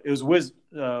the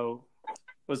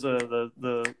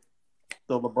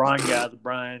LeBron guy, the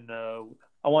Brian.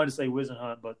 I wanted to say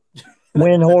Wisenhunt, but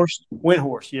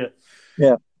Windhorst,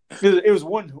 yeah. It was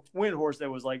one Windhorst that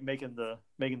was like making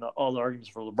all the arguments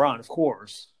for LeBron, of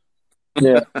course.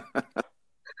 Yeah.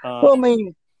 Well, I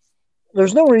mean,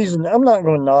 there's no reason. I'm not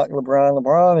going to knock LeBron.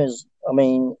 LeBron is,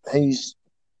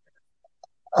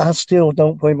 I still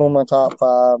don't put him on my top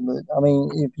 5. But,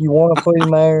 if you want to put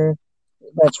him there,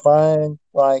 that's fine.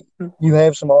 Like, you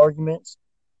have some arguments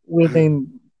with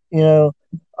him,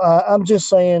 I'm just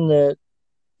saying that,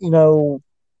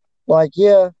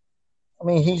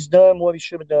 he's done what he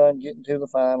should have done, getting to the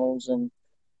finals.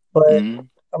 But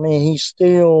he's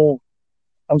still,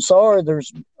 I'm sorry,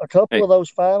 there's a couple of those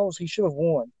finals he should have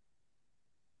won.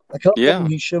 A couple of them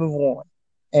he should have won,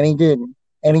 and he didn't.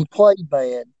 And he played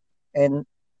bad. And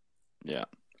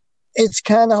it's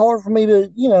kind of hard for me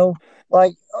to,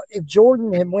 if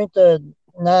Jordan had went to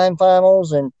 9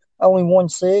 finals and only won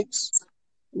 6,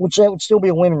 which that would still be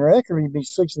a winning record, he'd be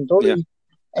 6-3,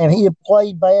 and he had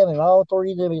played bad in all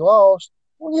 3 that he lost,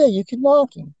 well, yeah, you could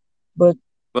knock him. But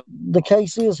the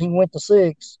case is he went to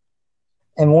 6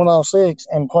 and won all 6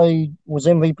 and was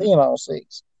MVP in all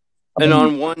 6.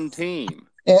 On one team.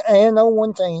 And on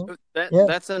one team.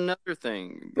 That's another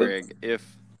thing, Greg.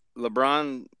 If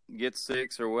LeBron gets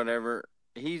 6 or whatever,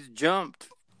 he's jumped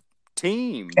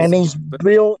teams. And he's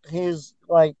built his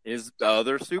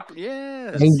other super.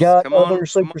 Yes. He got other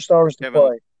superstars to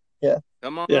play. Yeah.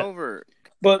 Come on over.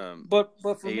 But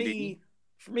for me,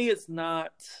 it's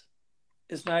not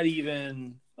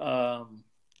even.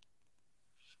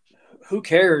 Who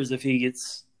cares if he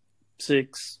gets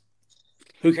 6?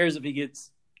 Who cares if he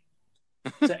gets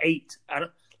to 8? I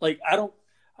don't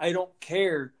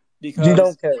care because you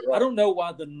don't care. Right? I don't know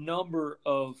why the number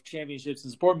of championships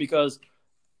is important because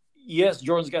yes,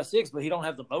 Jordan's got 6, but he don't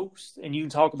have the most. And you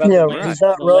can talk about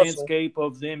the landscape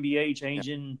of the NBA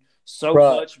changing so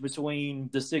much between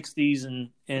the 60s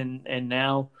and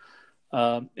now.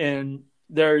 And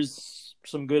there's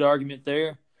some good argument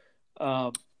there.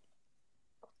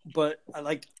 But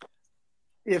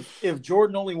if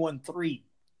Jordan only won 3,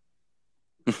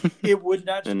 it would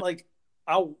not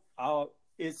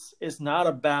it's not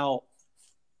about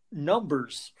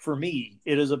numbers for me.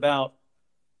 It is about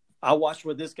I watched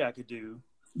what this guy could do.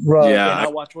 Right. Yeah. And I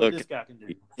watched what this guy can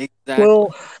do. Exactly.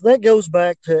 Well, that goes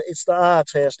back to it's the eye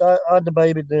test. I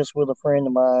debated this with a friend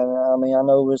of mine. I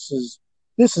know this is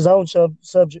own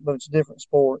subject, but it's a different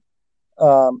sport.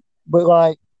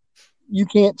 But you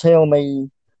can't tell me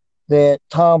that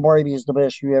Tom Brady is the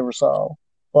best you ever saw.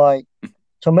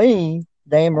 To me,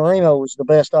 Dan Marino was the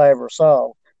best I ever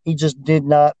saw. He just did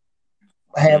not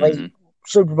have a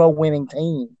Super Bowl winning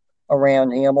team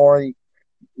around him, or he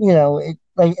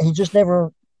just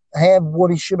never had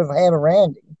what he should have had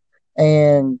around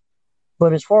him.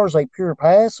 But as far as a pure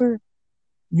passer,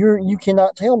 you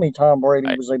cannot tell me Tom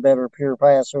Brady was a better pure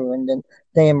passer than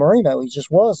Dan Marino. He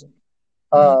just wasn't.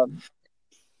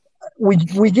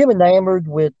 We get enamored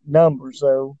with numbers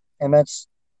though, and that's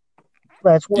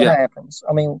what happens.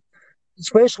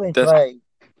 Especially today.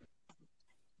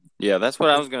 Yeah, that's what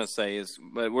I was going to say.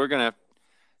 But we're going to have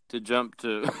to jump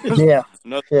to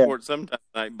another sport sometime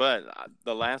tonight. But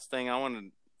the last thing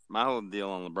my whole deal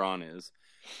on LeBron is,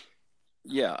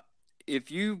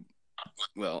 if you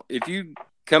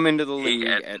come into the league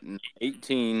at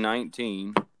 18,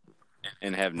 19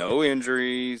 and have no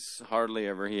injuries, hardly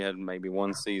ever. He had maybe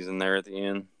one season there at the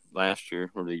end last year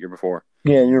or the year before.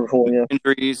 Yeah, year before,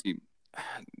 Injuries,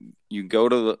 you go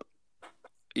to the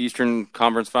Eastern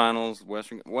Conference Finals,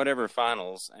 Western, whatever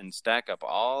finals, and stack up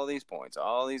all these points,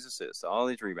 all these assists, all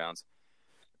these rebounds.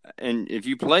 And if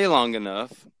you play long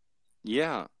enough,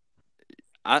 LeBron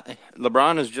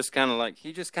is just kind of like,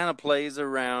 he just kind of plays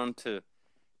around to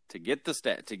get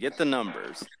the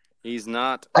numbers. He's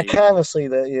not. I kind of see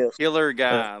that, yes. Killer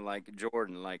guy like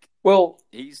Jordan. Like,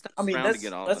 he's not around to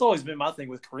get all. That's always been my thing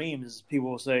with Kareem is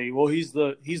people will say, well, he's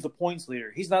the points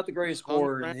leader. He's not the greatest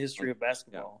scorer in the history of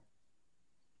basketball.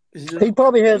 He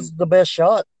probably has the best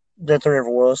shot that there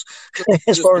ever was.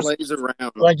 As far as plays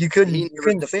around, like you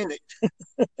couldn't defend it.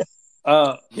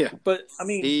 But I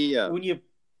mean, when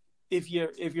if you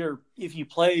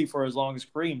play for as long as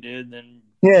Kareem did, then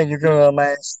you're going to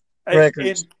amass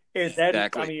records. And I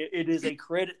mean, it is a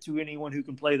credit to anyone who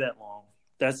can play that long.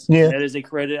 That is a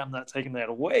credit. I'm not taking that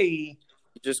away.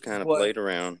 He just kind of played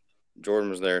around. Jordan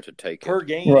was there to take per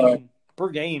game. Per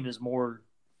game is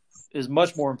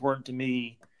much more important to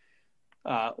me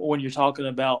when you're talking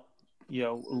about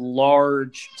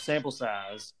large sample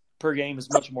size. Per game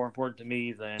is much more important to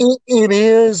me than it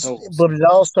is, totals. But it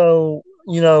also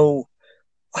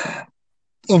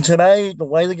in today the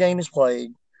way the game is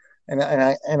played. And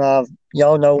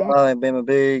y'all know I have been a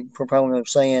big proponent of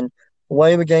saying the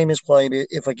way the game is played,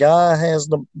 if a guy has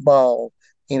the ball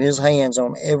in his hands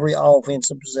on every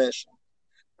offensive possession,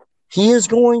 he's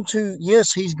going to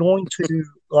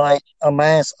like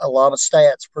amass a lot of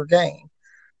stats per game.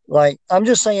 Like, I'm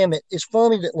just saying that it's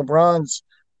funny that LeBron's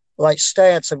like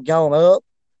stats have gone up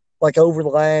like over the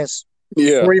last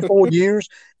 3 or 4 years.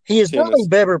 He is not a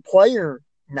better player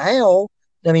now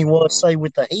than he was, say,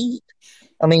 with the Heat.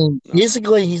 I mean,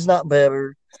 physically, he's not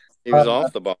better. He was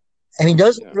off the ball. And he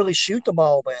doesn't really shoot the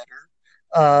ball better.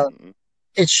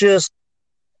 It's just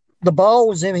the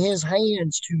ball is in his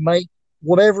hands to make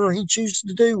whatever he chooses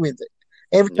to do with it.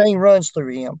 Everything runs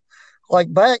through him.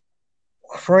 Like back,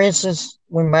 for instance,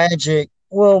 when Magic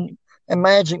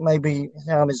maybe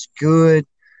not as good,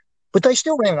 but they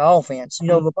still ran an offense.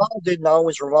 The ball didn't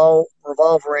always revolve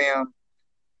around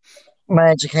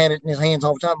Magic had it in his hands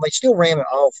all the time. They still ran an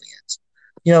offense.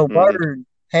 Bird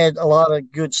had a lot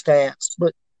of good stats,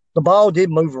 but the ball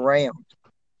did move around.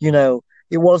 It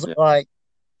wasn't like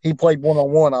he played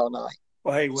one-on-one all night.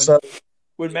 Well, hey,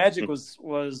 when Magic was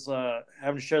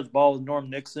having to share the ball with Norm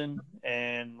Nixon,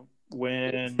 and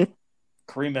when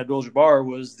Kareem Abdul-Jabbar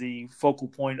was the focal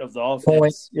point of the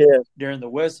offense during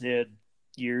the Westhead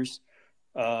years,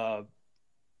 there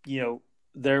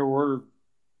were,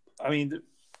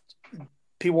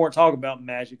 people weren't talking about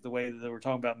Magic the way that they were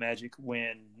talking about Magic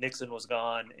when Nixon was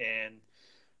gone and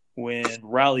when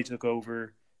Riley took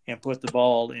over and put the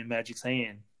ball in Magic's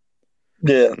hand.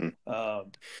 Yeah.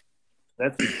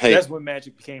 That's when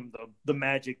Magic became the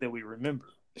Magic that we remember.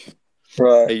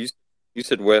 Right. Hey, you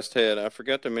said Westhead. I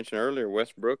forgot to mention earlier,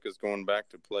 Westbrook is going back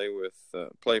to play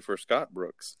for Scott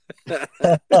Brooks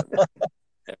at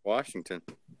Washington.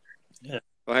 Yeah.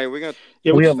 Well, hey, we got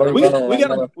to move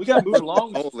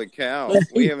along. Holy cow!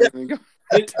 We haven't even got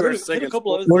to our second.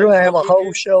 We're gonna have a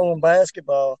whole show on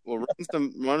basketball. We'll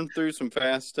run through some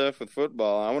fast stuff with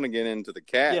football. I want to get into the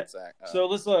Cats. Yeah. So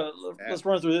let's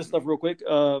run through this stuff real quick.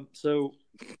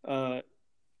 NCAA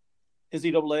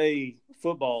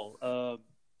football.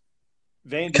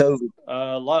 Vandy.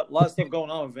 A lot of stuff going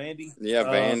on with Vandy. Yeah,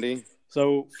 Vandy.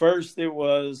 So first it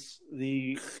was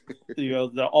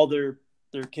all their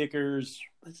kickers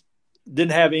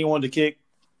didn't have anyone to kick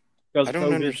because of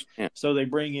COVID. Understand. So they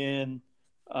bring in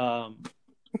the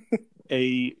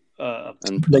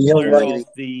young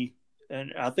lady.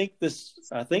 And I think they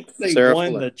Sarah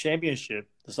won Fuller. The championship.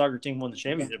 The soccer team won the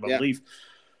championship, I believe.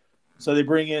 So they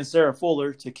bring in Sarah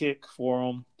Fuller to kick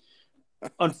for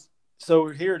them. So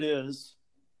here it is.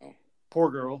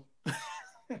 Poor girl.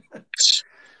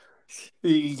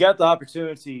 He got the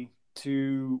opportunity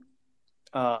to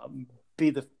be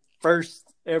the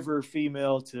first ever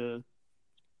female to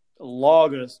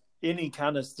log any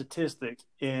kind of statistic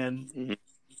in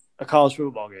a college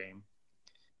football game.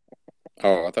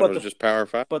 Oh, I thought it was just Power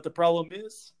 5. But the problem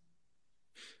is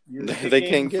they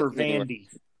can't get for Vandy.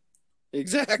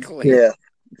 Exactly.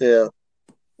 Yeah.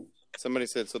 Somebody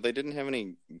said so they didn't have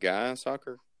any guy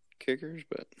soccer kickers,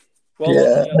 but Well,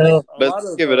 Yeah, but lot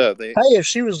of give it up. hey, if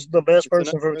she was the best It's an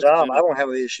person for the job, I don't have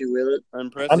an issue with it. I'm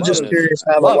just unprecedented. curious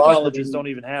a how the lot of locker colleges room. don't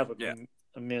even have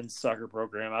a men's soccer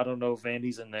program. I don't know if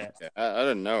Vandy's in that. Yeah, I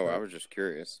didn't know. I was just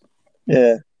curious.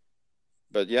 Yeah.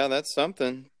 But yeah, that's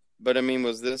something. But I mean,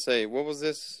 was this what was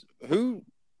this?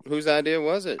 Whose idea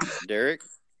was it? Derek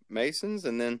Mason's,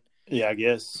 and then Yeah, I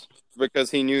guess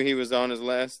because he knew he was on his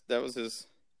last. That was his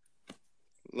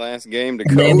last game to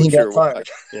And then he coach, got or fired. what?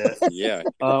 yeah. Yeah. He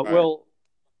got fired. Well,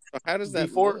 So how does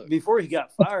that look? before he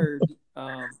got fired,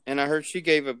 And I heard she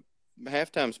gave a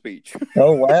halftime speech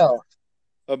Oh, wow.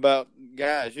 about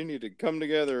guys, you need to come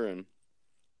together and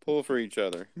pull for each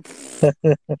other.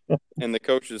 And the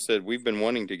coaches said, "We've been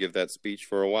wanting to give that speech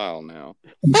for a while now."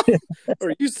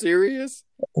 Are you serious?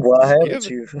 Why haven't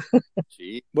you?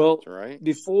 Gee, well, that's right.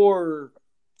 before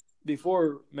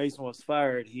Mason was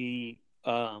fired, he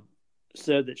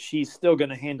said that she's still going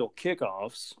to handle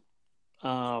kickoffs.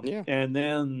 Yeah. And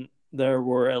then there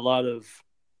were a lot of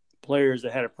players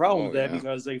that had a problem with that yeah.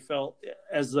 because they felt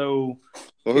as though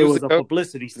Well, it who's was the a coach?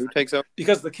 publicity Who stunt. takes up?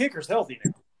 Because the kicker's healthy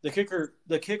now. The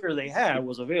kicker they had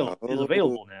is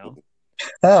available now.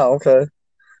 Oh, okay.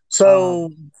 So,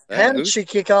 how did who's- she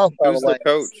kick off, by the Who's way? the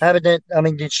coach? How did that? I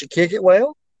mean, did she kick it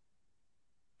well?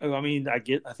 I mean, I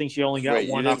think she only got Wait,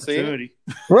 you one didn't see it? opportunity.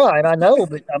 Right, I know,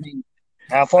 but I mean,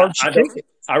 how far did she kick it?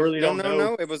 I really don't know.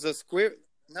 No. It was a squib.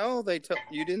 No,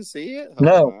 you didn't see it?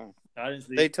 No. wow. I didn't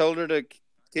see They it. told her to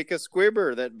kick a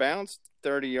squibber that bounced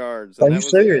 30 yards. Are And you that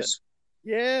was serious? It.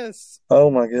 Yes. Oh,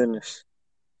 my goodness.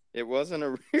 It wasn't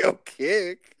a real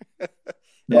kick. And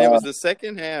Wow. it was the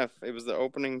second half. It was the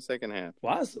opening second half.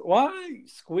 Why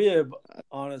squib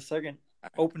on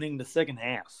opening the second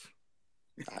half?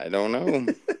 I don't know.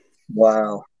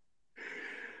 Wow.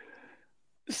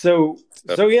 So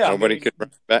yeah, Nobody could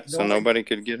run back, so knowing- nobody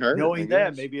could get hurt. I Knowing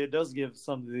that, guess. maybe it does give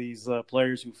some of these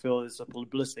players who feel it's a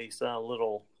publicity stunt a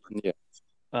little. Yeah.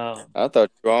 Uh, I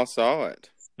thought you all saw it.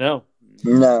 no.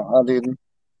 No, I didn't.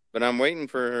 But I'm waiting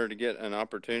for her to get an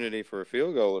opportunity for a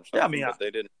field goal or something. Yeah, I mean, but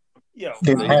they didn't. Yeah,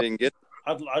 Didn't They happen. didn't get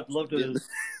I'd love to.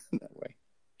 that way.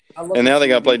 I'd love And to now they see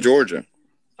got to play these- Georgia.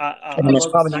 I mean, it's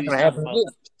probably not going to happen again.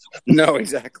 No,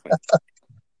 exactly.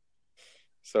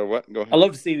 So what? Go ahead. I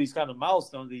love to see these kind of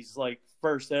milestones, these like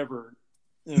first ever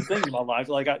things in my life.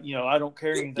 Like I don't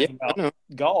care anything I know. about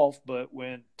golf, but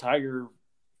when Tiger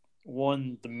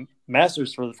won the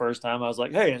Masters for the first time, I was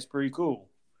like, hey, that's pretty cool.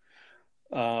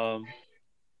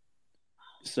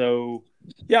 So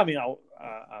yeah, I mean,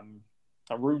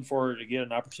 I'm rooting for her to get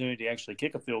an opportunity to actually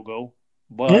kick a field goal,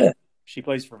 but she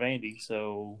plays for Vandy,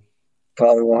 so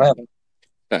Probably won't happen.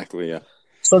 Exactly, yeah.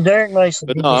 So Derek Mason,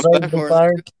 But he no, was I'm able glad to be for it.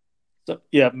 fired. So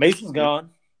yeah, Mason's gone.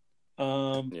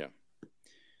 Yeah.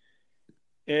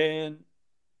 And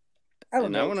I don't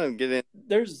And know. I want to get in.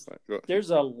 There's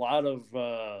a lot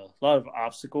of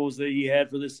obstacles that he had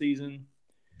for this season.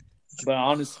 But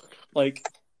honestly,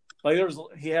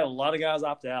 he had a lot of guys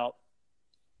opt out.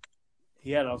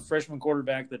 He had a freshman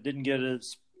quarterback that didn't get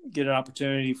an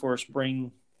opportunity for a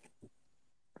spring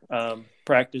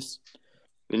practice.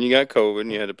 Then you got COVID,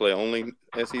 and you had to play only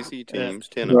SEC teams,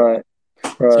 10 of them. Right.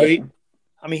 So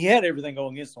he had everything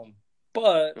going against him.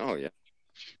 But Oh, yeah.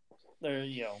 there,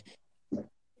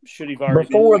 should have already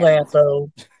Before been. that,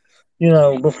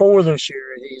 though, before this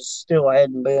year, he still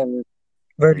hadn't been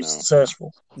very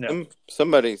successful. No.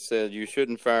 Somebody said you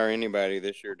shouldn't fire anybody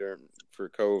this year for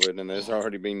COVID, and there's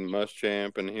already been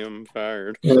Muschamp and him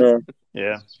fired. Yeah.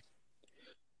 Yeah.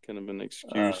 Kind of an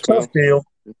excuse. Tough deal.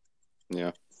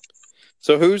 Yeah.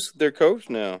 So who's their coach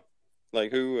now?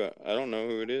 Like who? I don't know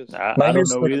who it is. I Maybe don't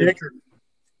it's know the either. kicker.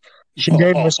 She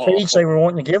gave him a speech they were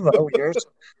wanting to give the whole year. So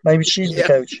maybe she's the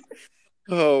coach.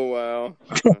 Oh wow.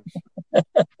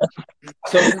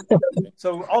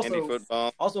 So Andy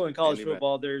football. also in college Anybody.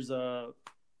 football, there's a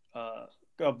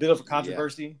bit of a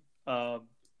controversy.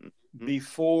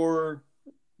 Before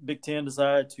Big Ten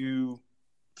decided to,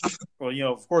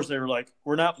 of course they were like,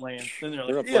 we're not playing. Then they're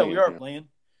like, we are playing.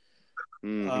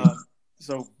 Mm-hmm.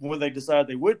 So when they decided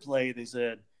they would play, they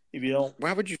said, if you don't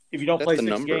play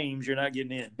 6 games, you're not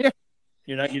getting in. Yeah.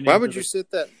 You're not getting in. Why would you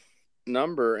set that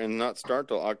number and not start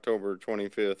till October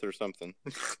 25th or something?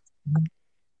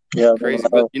 Yeah, Crazy.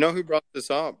 But you know who brought this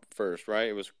up first, right?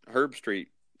 It was Herb Street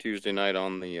Tuesday night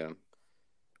on the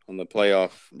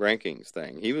playoff rankings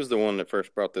thing. He was the one that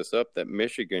first brought this up, that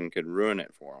Michigan could ruin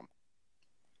it for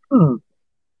them.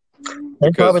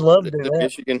 They probably love to do that.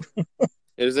 Michigan,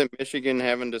 isn't Michigan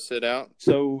having to sit out?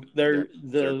 So their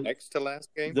next to last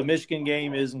game? The Michigan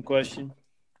game is in question.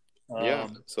 Yeah.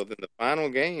 So then the final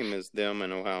game is them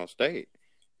and Ohio State.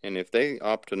 And if they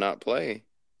opt to not play,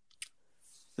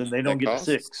 then they don't get the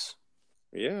 6.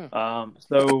 Yeah.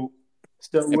 So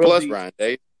and plus, Ryan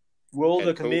Day will had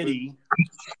the COVID. committee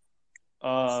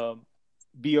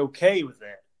be okay with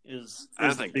that? Is I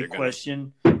the think big they're gonna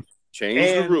question.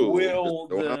 change the rules. Will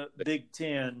the Big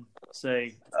Ten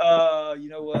say, you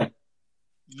know what,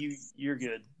 you're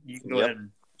good, you can go ahead and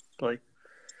play?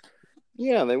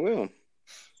 Yeah, they will.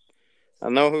 I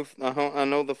know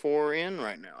the 4 in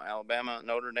right now: Alabama,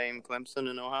 Notre Dame, Clemson,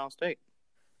 and Ohio State.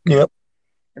 Yep.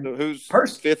 So who's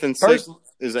 5th and 6th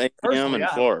is A&M personally, and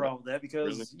I Florida. have a problem with that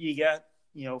because you got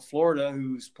Florida,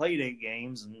 who's played 8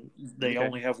 games and they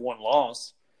only have 1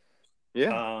 loss.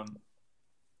 Yeah.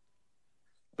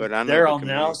 But I know they're on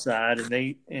the outside,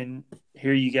 and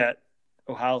here you got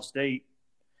Ohio State.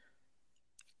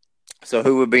 So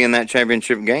who would be in that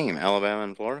championship game? Alabama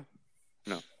and Florida?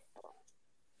 No.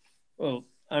 Well,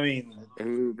 I mean,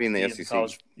 who would be in the SEC?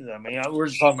 College, I mean, we're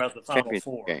just talking about the Final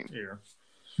Four game here.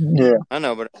 Yeah, I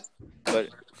know, but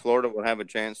Florida would have a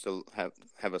chance to have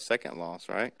a second loss,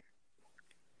 right?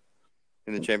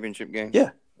 In the championship game.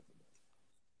 Yeah.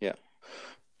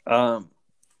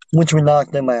 which would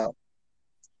knock them out.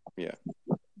 Yeah.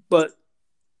 But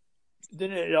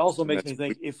then it also makes me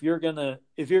think, if you're gonna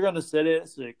set it at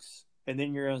 6, and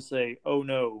then you're gonna say, oh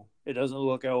no, it doesn't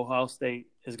look like Ohio State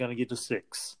is gonna get to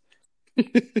 6.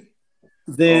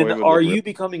 Then are you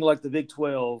becoming like the Big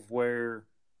 12, where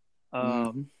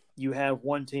you have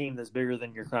one team that's bigger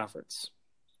than your conference?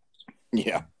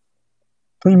 Yeah.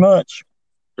 Pretty much.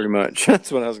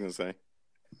 That's what I was going to say.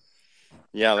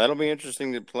 Yeah, that'll be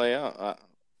interesting to play out.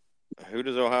 Who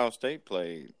does Ohio State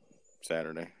play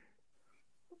Saturday?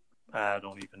 I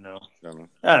don't even know.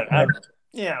 I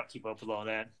don't keep up with all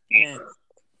that.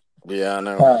 Yeah, I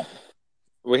know.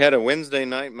 We had a Wednesday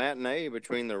night matinee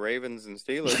between the Ravens and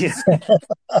Steelers.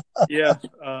 Yeah.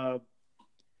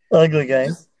 Ugly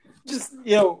game. Just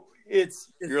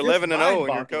it's you're 11-0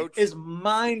 and your coach is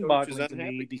mind-boggling to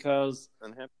me, because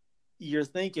you're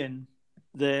thinking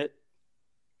that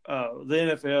the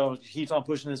NFL keeps on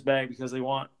pushing this back because they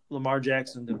want Lamar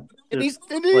Jackson to and he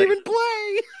didn't even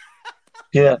play.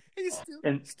 Yeah. He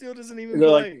still doesn't even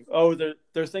play. Like,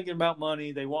 they're thinking about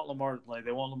money. They want Lamar to play.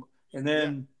 They want Lamar. And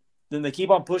then they keep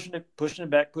on pushing it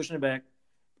back. And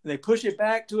they push it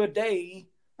back to a day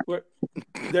where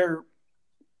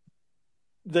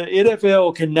the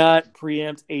NFL cannot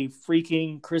preempt a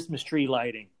freaking Christmas tree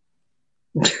lighting.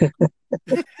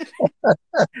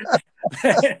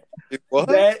 What?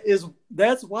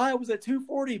 That's why it was at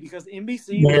 2:40, because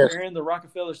NBC was airing the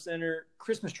Rockefeller Center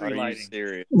Christmas tree lighting. Are you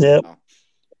serious? Yep. Wow.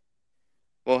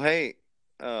 Well, hey,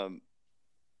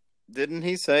 didn't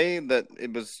he say that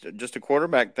it was just a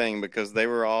quarterback thing because they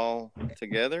were all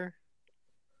together?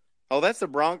 Oh, that's the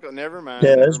Broncos. Never mind.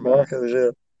 Yeah, that's Broncos.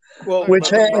 Yeah. Well,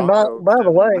 which, by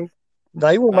the way,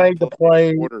 they were made to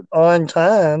play on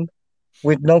time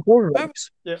with no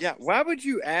quarterbacks. Yeah. Why would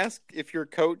you ask if your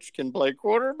coach can play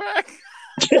quarterback?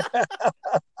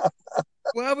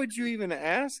 Why would you even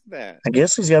ask that? I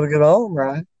guess he's got a good arm,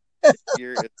 right?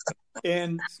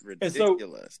 And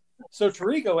ridiculous. So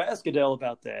Tirico asked Goodell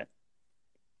about that.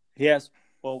 He asked,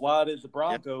 well, why did the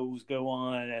Broncos go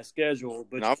on as scheduled,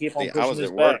 but you keep on pushing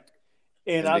this back?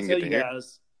 And I'll tell you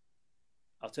guys,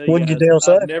 I've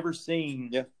never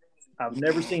seen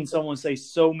someone say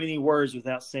so many words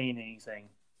without saying anything.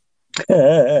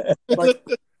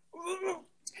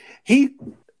 He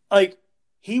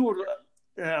would.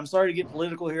 I'm sorry to get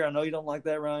political here. I know you don't like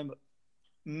that, Ryan, but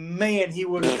man, he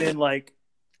would have been like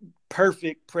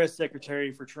perfect press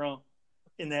secretary for Trump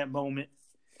in that moment,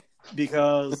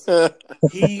 because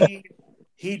he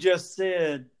just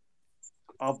said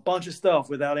a bunch of stuff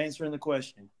without answering the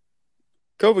question.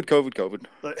 COVID.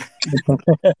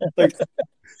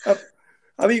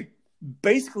 I mean,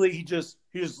 basically, he just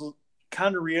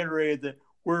kind of reiterated that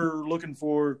we're looking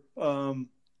for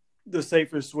the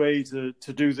safest way to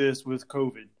do this with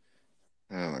COVID.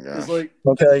 Oh my gosh! It's like,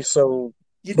 okay, so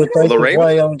but they the can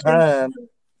play on time,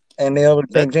 and the other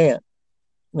team can't.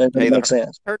 That doesn't make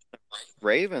sense.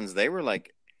 Ravens, they were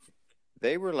like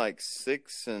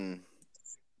 6-3,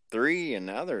 and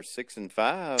now they're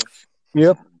 6-5.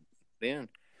 Yep. Then,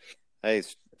 hey,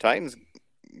 Titans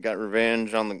got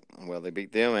revenge on they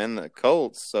beat them and the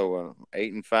Colts. So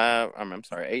 8-5. I'm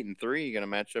sorry, 8-3. Going to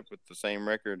match up with the same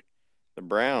record, the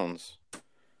Browns.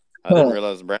 I didn't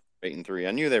realize the Browns were 8-3.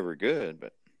 I knew they were good,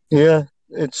 but yeah,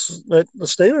 it's the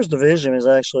Steelers division is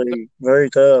actually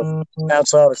very tough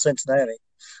outside of Cincinnati.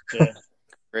 Yeah,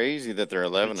 crazy that they're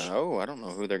 11-0. I don't know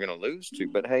who they're going to lose to,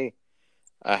 but hey,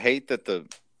 I hate that the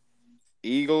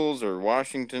Eagles or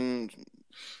Washington,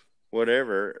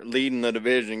 whatever, leading the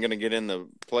division, going to get in the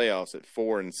playoffs at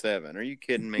 4-7. Are you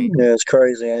kidding me? Yeah, it's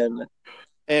crazy, isn't it?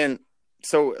 And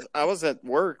So I was at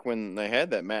work when they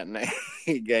had that matinee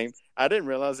game. I didn't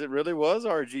realize it really was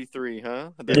RG3, huh?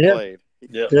 That played.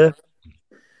 Yeah.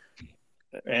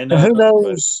 And who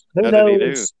knows? Who how knows? did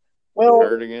he do? Well,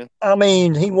 Hurt again? I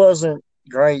mean, he wasn't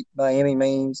great by any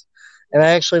means. And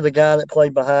actually, the guy that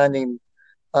played behind him,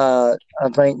 I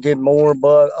think, did more.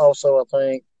 But also, I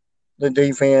think the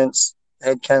defense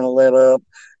had kind of let up.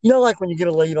 Like when you get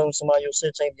a lead on somebody, you'll see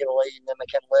a team get a lead, and then they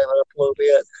kind of let up a little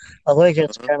bit. I think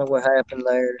that's kind of what happened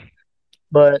there.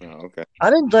 But okay. I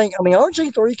didn't think – I mean,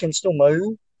 RG3 can still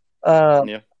move.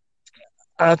 Yeah.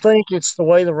 I think it's the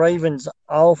way the Ravens'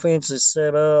 offense is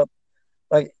set up.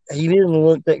 Like, he didn't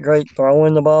look that great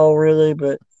throwing the ball, really,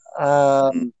 but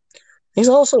he's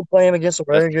also playing against a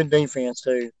very good defense,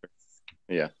 too.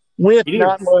 Yeah. With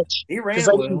not much – he ran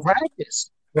because they didn't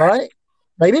practice, right?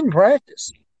 They didn't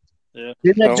practice. Yeah.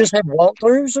 Didn't they just have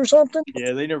walkthroughs or something?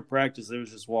 Yeah, they never practiced. It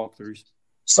was just walkthroughs.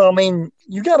 So, I mean,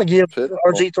 you got to give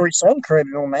RG3 some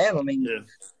credit on that. I mean,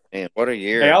 man, what a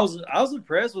year! Hey, I was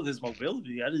impressed with his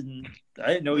mobility. I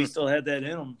didn't know he still had that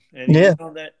in him. And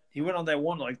he went on that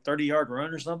one like 30-yard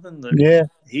run or something. He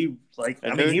he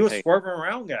was swerving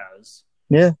around guys.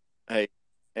 Yeah. Hey,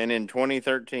 and in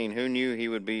 2013, who knew he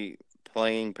would be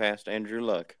playing past Andrew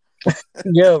Luck?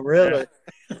 Yeah, really.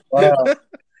 Wow,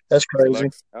 that's crazy.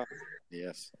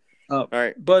 Yes. All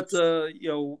right, but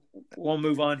we'll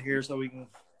move on here so we can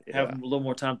have a little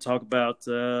more time to talk about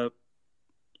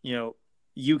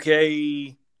UK.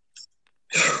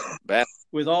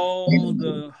 With all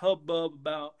the hubbub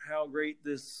about how great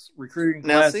this recruiting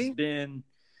class has been.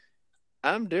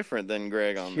 I'm different than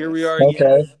Greg on here this. We are.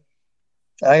 Okay.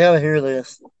 I got to hear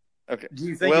this. Okay. Do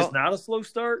you think it's not a slow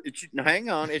start? Hang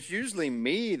on. It's usually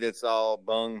me that's all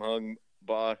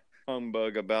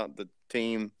humbug about the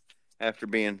team after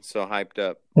being so hyped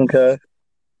up. Okay.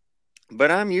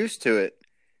 But I'm used to it.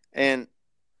 And,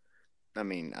 I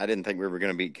mean, I didn't think we were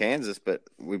going to beat Kansas, but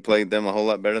we played them a whole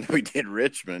lot better than we did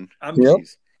Richmond.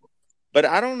 But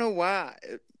I don't know why.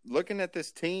 Looking at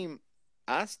this team,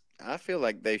 I feel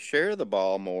like they share the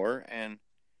ball more and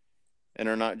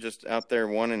are not just out there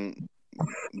gunning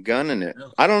it.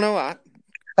 I don't know. I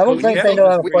don't think they know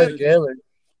how to play together.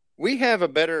 We have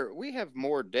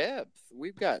more depth.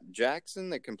 We've got Jackson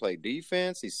that can play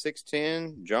defense. He's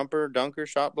 6'10", jumper, dunker,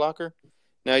 shot blocker.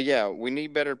 Now, we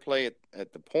need better play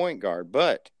at the point guard,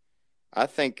 but I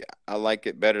think I like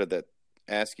it better that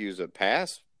Askew's a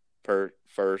pass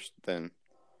first than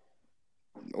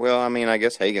 – well, I mean, I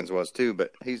guess Hagens was too,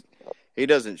 but he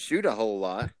doesn't shoot a whole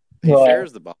lot. He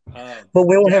shares the ball. But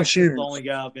we don't have shooters. The only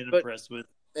guy I've been impressed with.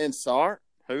 And Sarr?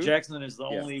 Who? Jackson is the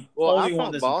only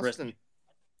one that's impressed me.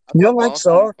 You don't like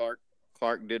Sarr?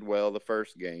 Clark did well the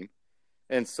first game.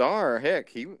 And Sarr, heck,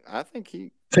 I think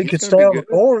he could stay on the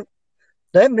court.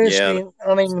 That Michigan,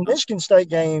 the Michigan State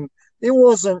game, it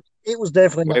was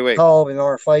definitely not called in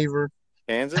our favor.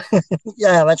 Kansas?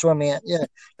 Yeah, that's what I meant. Yeah,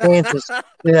 Kansas.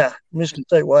 Yeah, Michigan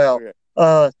State. Wow. Okay.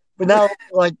 But now,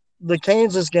 like the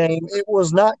Kansas game, it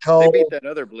was not called. They beat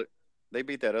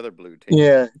that other blue team.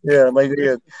 Yeah, they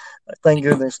did. Thank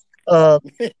goodness.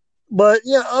 But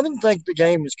yeah, I didn't think the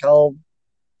game was called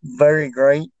very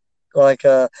great. Like,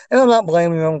 and I'm not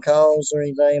blaming on calls or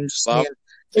anything. I'm just saying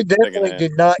it definitely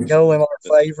did not go in our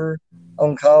favor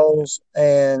on calls,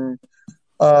 and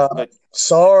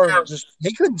Sarr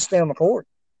he couldn't stay on the court.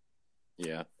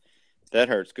 Yeah, that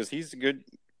hurts because he's a good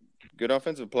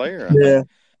offensive player. Yeah,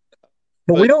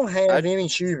 but we don't have any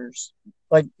shooters.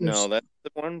 Like, no, that's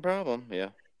the one problem.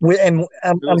 Yeah, I'm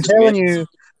telling you,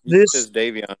 this is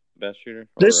Davion best shooter.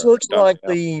 This looks like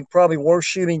the probably worst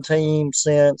shooting team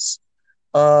since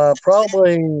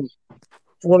probably.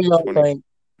 What do y'all think?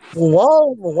 The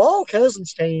Wall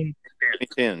Cousins team.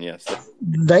 2010, yes.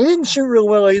 They didn't shoot real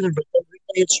well either, but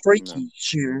they had streaky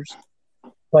shooters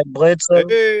like Bledsoe.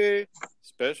 Hey,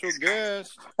 special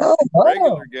guest. Oh, wow.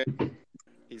 Regular guest.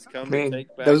 He's coming to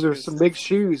take back. Those are some big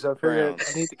shoes. I figured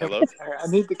I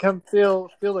need to come fill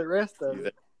the rest of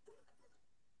it.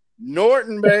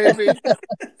 Norton, baby.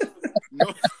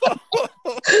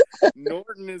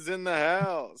 Norton is in the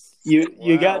house.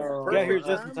 You got here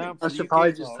just in time for I should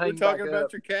probably just hang back talking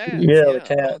about your cats. Yeah, the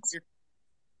cats.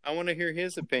 I want to hear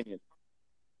his opinion.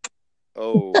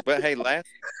 Oh, but hey, last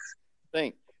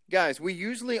thing. Guys, we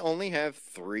usually only have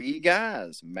 3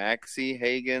 guys. Maxey,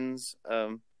 Hagens,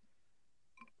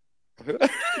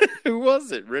 who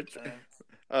was it? Rich.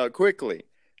 Quickly.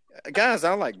 Guys,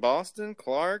 I like Boston,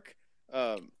 Clark.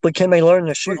 But can they learn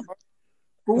to shoot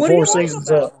before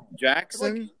season's up?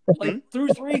 Jackson? Through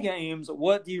 3 games,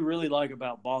 what do you really like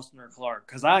about Boston or Clark?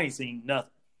 Because I ain't seen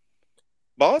nothing.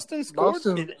 Boston scored.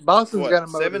 Boston's got a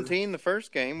motor. 17 the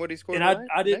first game. What he scored? And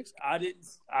I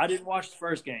didn't watch the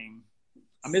first game.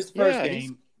 I missed the first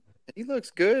game. He looks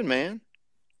good, man.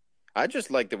 I just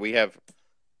like that we have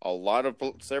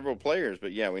several players,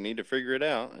 but yeah, we need to figure it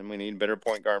out, and we need better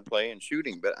point guard play and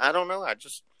shooting. But I don't know. I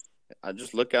just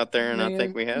look out there, and I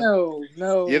think we have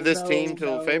give this team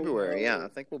till February. Yeah, I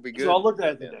think we'll be good. So I'll look at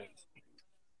it today.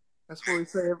 That's what we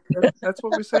say. That's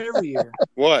what we say every year.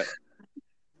 What?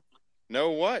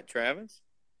 No, what, Travis?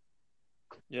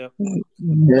 Yep.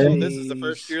 Well, this is the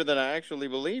first year that I actually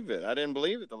believe it. I didn't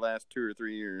believe it the last 2 or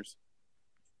 3 years.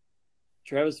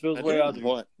 Travis feels way out there.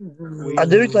 What? I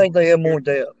do think they have more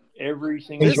depth. Every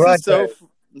single.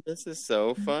 This is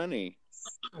so funny.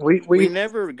 We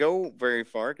never go very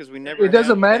far because we never. It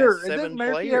doesn't matter. It doesn't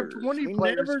matter if you have 20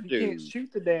 players. You can't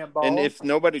shoot the damn ball. And if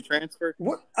nobody transfers,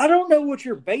 I don't know what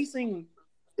you're basing.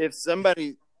 If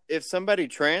somebody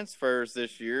transfers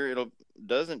this year,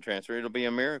 doesn't transfer. It'll be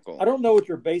a miracle. I don't know what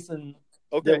you're basing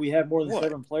that we have more than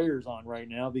 7 players on right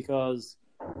now because.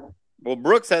 Well,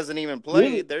 Brooks hasn't even played.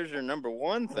 Really, there's your number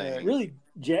one thing. Really,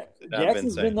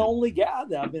 Jackson's been the only guy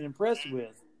that I've been impressed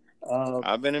with.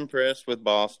 I've been impressed with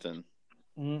Boston.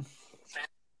 Nah.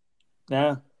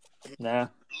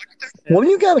 What do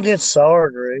you got against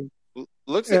Sarr, Greg? And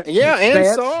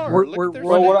Sarr.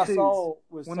 What I saw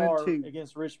with Sarr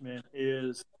against Richmond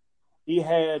is he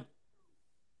had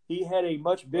a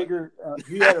much bigger.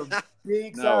 He had a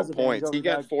big size of points. He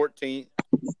got 14.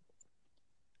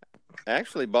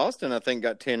 Actually, Boston, I think,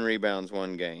 got 10 rebounds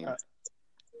one game.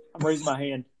 I'm raising my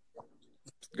hand.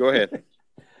 Go ahead.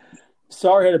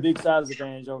 Sarr had a big size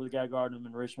advantage over the guy guarding him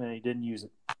in Richmond. He didn't use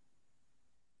it.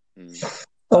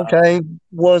 Okay,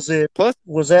 was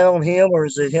that on him, or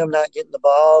is it him not getting the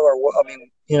ball, or what? I mean,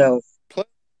 Plus,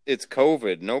 it's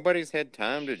COVID. Nobody's had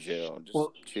time to gel.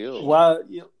 Just chill. Well,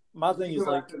 my thing is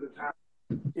like,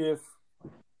 if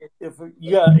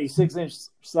you got a 6-inch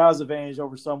size advantage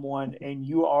over someone, and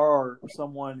you are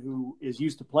someone who is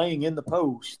used to playing in the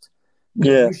post,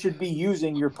 you should be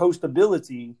using your post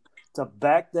ability to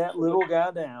back that little guy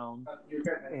down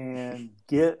and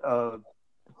get a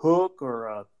hook or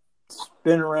a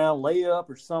spin around layup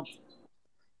or something.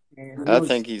 And I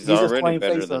think he's already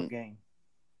better than game.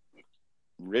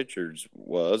 Richards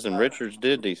was, and Richards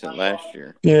did decent last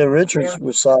year. Yeah, Richards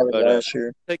was solid last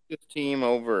year. Take this team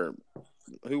over.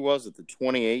 Who was it? The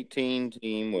 2018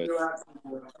 team with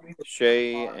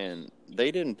Shea, and they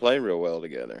didn't play real well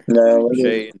together. No,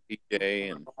 Shea and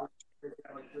PJ, and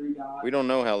we don't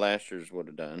know how last year's would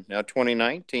have done. Now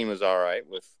 2019 was all right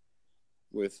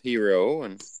with Hero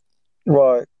and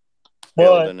right,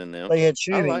 Eldon and them. They had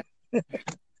shooting.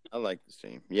 I like this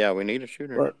team. Yeah, we need a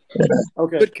shooter.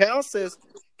 Okay, but Cal says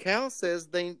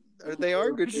they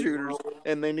are good shooters,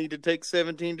 and they need to take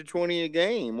 17 to 20 a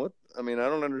game. What? I mean, I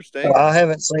don't understand. Well, I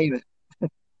haven't seen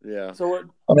it. Yeah. So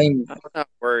I'm not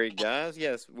worried, guys.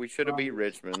 Yes, we should have beat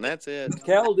Richmond. That's it.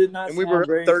 Cal did not. And we were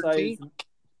very 13. Excited.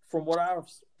 From what I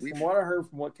heard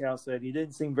from what Cal said, he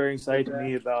didn't seem very excited to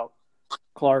me about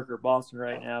Clark or Boston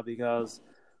right now because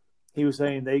he was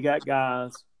saying they got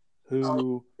guys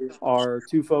who are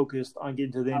too focused on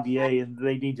getting to the NBA and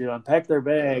they need to unpack their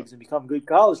bags and become good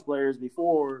college players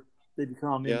before they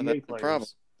become NBA players. Problem.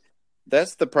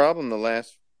 That's the problem. The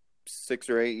last 6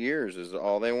 or 8 years is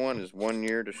all they want is 1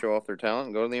 year to show off their talent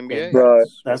and go to the NBA. Right.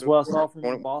 That's what I saw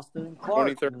from Boston and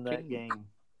Clark in that game.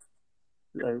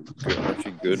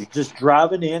 Good. Just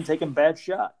driving in, taking bad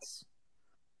shots.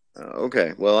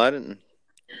 Okay. Well, I didn't.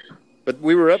 But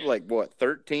we were up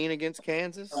 13 against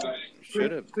Kansas?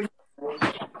 Should have.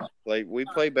 We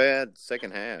play bad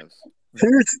second halves.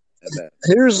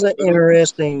 Here's the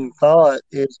interesting thought.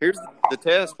 Here's the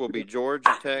test will be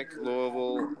Georgia Tech,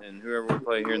 Louisville, and whoever we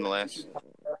play here in the last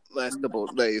couple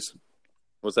of days.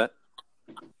 What's that?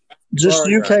 Just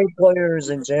UK players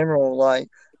in general,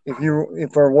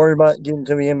 if they're worried about getting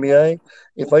to the NBA,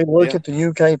 if they look at the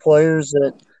UK players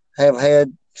that have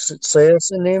had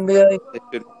success in the NBA, they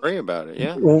shouldn't worry about it.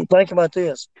 Yeah. Well, think about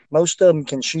this: most of them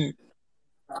can shoot.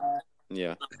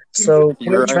 Yeah. So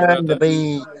you're trying to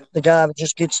be the guy that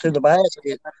just gets to the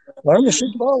basket. Learn to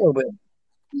shoot the ball a little bit.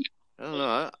 I don't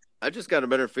know. I just got a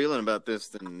better feeling about this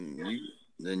than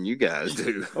you guys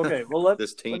do. Okay. Well, let me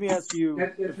ask you.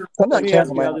 Let me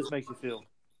ask you how this makes you feel.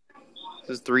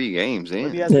 This is 3 games in.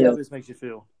 Let me ask you how this makes you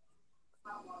feel.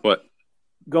 What?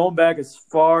 Going back as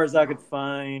far as I could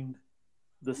find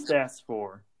the stats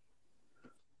for,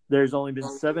 there's only been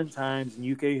 7 times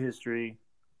in UK history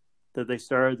that they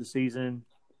started the season.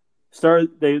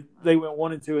 They went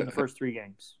 1-2 in the first 3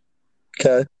 games.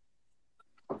 Okay.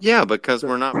 Yeah, because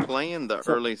we're not playing the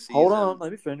early season. Hold on,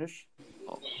 let me finish.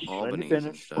 Albany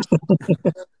and stuff.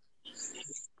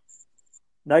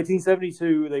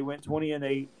 1972, they went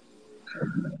 20-8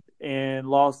 and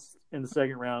lost in the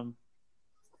second round.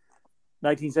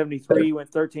 1973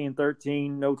 went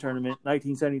 13-13, no tournament.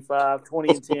 1975,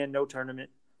 20-10, no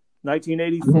tournament.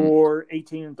 1984,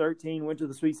 18-13, went to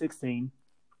the Sweet 16.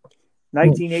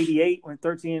 1988 went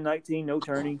 13-19, no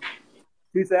tourney.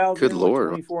 2000 Good went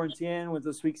Lord. 24-10, went to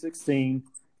the Sweet 16.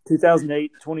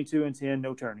 2008, 22-10,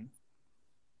 no tourney.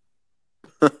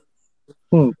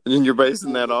 And you're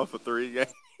basing that off of 3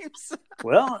 games?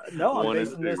 Well, no, I'm One and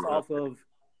basing this two, off of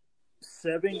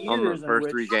 7 years on the in first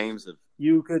which 3 games of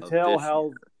you could tell this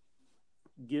how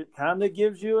kind of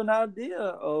gives you an idea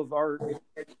of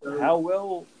how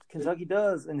well Kentucky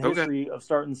does in the history of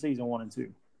starting the season 1 and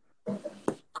 2. All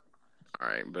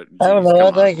right, but I don't know. I come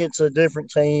on. think it's a different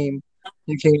team.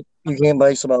 You can't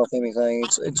base it off anything.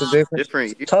 It's a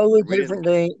different totally different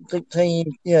team.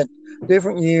 Yeah,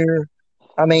 different year.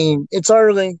 I mean, it's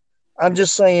early. I'm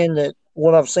just saying that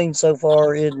what I've seen so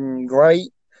far isn't great.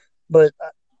 But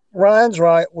Ryan's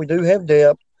right. We do have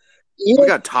depth. We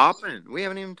got Toppin. We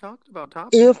haven't even talked about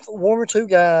Toppin. If 1 or 2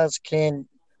 guys can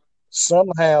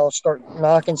somehow start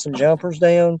knocking some jumpers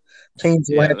down, teams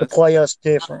will have to play us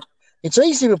different. It's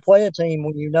easy to play a team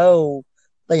when you know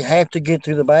they have to get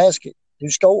to the basket to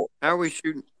score. How are we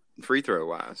shooting free throw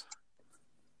wise?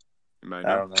 I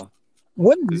don't know.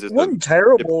 Wasn't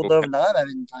terrible the other night, I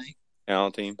didn't think.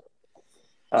 Our team.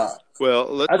 Well,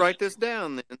 let's write this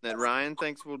down then, that Ryan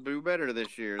thinks we'll do better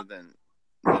this year than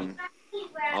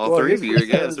all 3 of you, I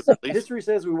guess. History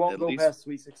says we won't go past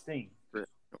Sweet 16.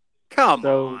 Come on.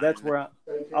 So that's where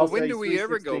I'll say when do we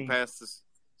ever 16. go past the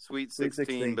Sweet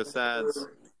 16 besides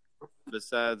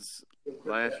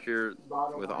last year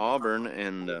with Auburn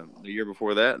and the year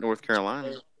before that, North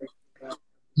Carolina?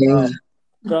 Yeah.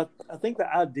 I think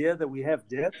the idea that we have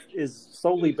depth is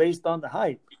solely based on the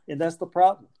hype, and that's the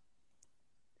problem.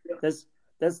 That's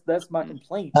my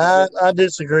complaint. I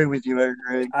disagree with you,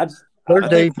 Greg. They're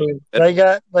deep. They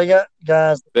got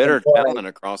guys better talent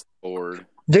across the board.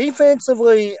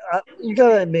 Defensively, you got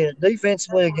to admit,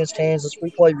 defensively against Kansas,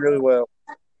 we played really well.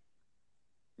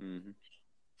 Mm-hmm.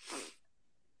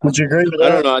 Would you agree with that? I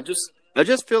don't know. I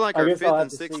just feel like our 5th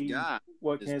and 6th guy.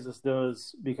 What Kansas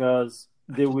does, because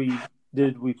did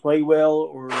we play well,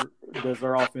 or does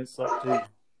our offense suck too?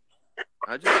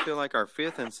 I just feel like our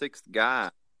 5th and 6th guy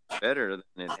better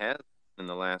than it has in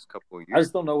the last couple of years. I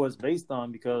just don't know what it's based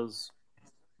on, because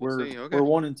we're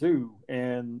 1 and 2,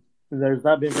 and there's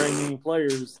not been very many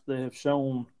players that have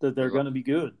shown that they're going to be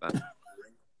good.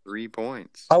 3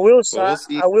 points. I will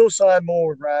side more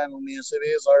with Ryan on this. It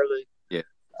is early. Yeah,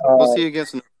 we'll see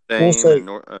against Notre Dame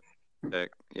and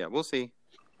Tech. Yeah, we'll see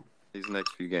these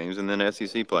next few games, and then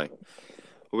SEC play.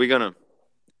 Are we gonna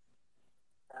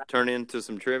turn into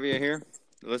some trivia here?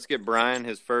 Let's get Brian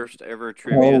his first ever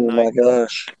trivia night. Oh my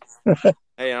gosh!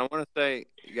 Hey, I want to say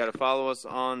you got to follow us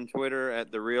on Twitter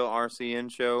at The Real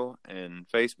RCN Show and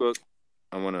Facebook.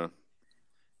 I want to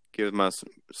give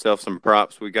myself some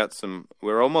props.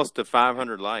 We're almost to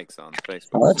 500 likes on Facebook.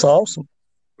 Oh, that's awesome.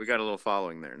 We got a little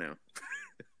following there now.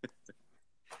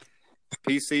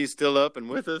 PC's still up and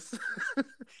with us.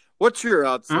 What's your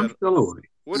outset? I'm still awake.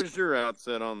 What is your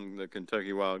outset on the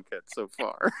Kentucky Wildcats so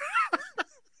far?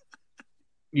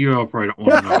 You all probably don't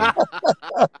want to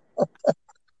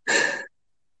know.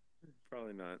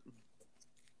 Probably not.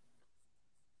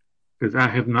 Because I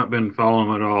have not been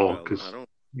following them at all. Because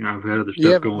I've had other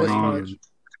stuff going on. It's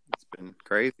been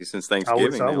crazy since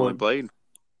Thanksgiving. They only played.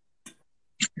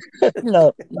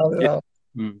 No.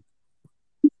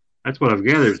 That's what I've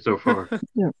gathered so far.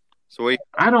 Sweet.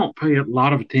 I don't pay a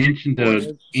lot of attention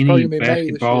to any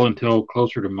basketball until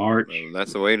closer to March. Well,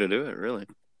 that's the way to do it, really.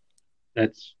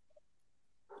 That's.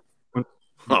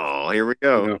 Oh, here we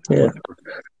go. Yeah.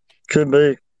 Could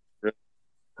be.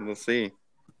 We'll see.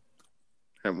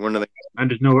 When are they? I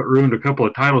just know it ruined a couple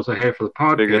of titles I had for the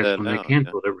podcast when they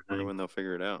canceled everything. When they'll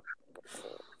figure it out.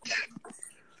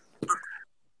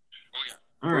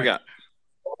 All right. We got.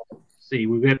 See,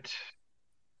 we got.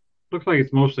 Looks like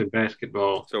it's mostly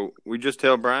basketball. So we just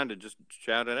tell Brian to just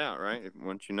shout it out, right?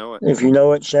 Once you know it. If you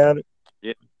know it, shout it.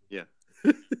 Yeah. Yeah.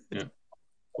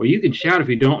 Well, you can shout if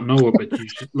you don't know it, but you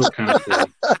should look kind of silly.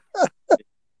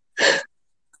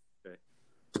 Okay.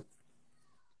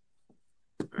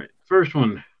 All right. First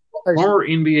one. Former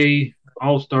NBA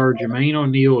All-Star Jermaine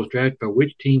O'Neal was drafted by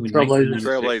which team in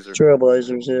 1996?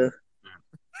 Trailblazers,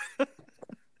 yeah.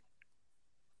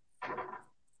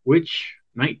 Which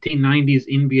 1990s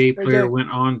NBA player went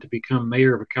on to become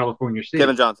mayor of a California city?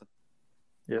 Kevin Johnson.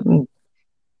 Yep.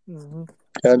 Mm-hmm.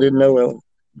 I didn't know that one.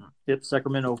 Yep,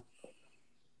 Sacramento.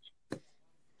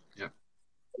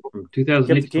 from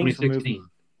 2008 to 2016.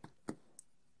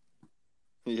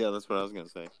 Yeah, that's what I was going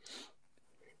to say.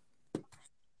 All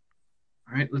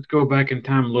right, let's go back in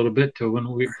time a little bit to when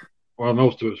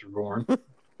most of us were born.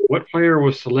 What player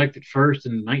was selected first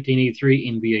in the 1983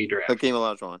 NBA draft? Hakeem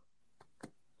Olajuwon.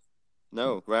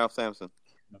 No, Ralph Sampson.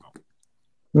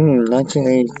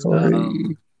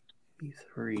 1983.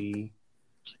 83.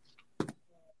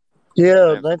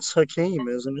 Yeah, that's Hakeem,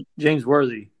 isn't it? James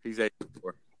Worthy. He's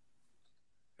 84.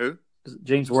 Who? Is it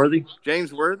James Worthy?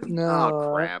 James Worthy? No.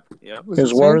 Oh, crap. Yep.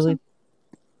 Is Worthy?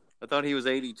 I thought he was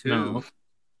 82. No.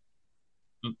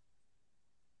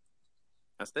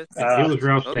 That's it. It was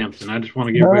Ralph Sampson. I just want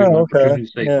to get rid of okay.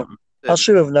 something. I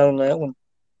should have known that one.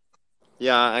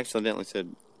 Yeah, I accidentally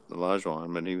said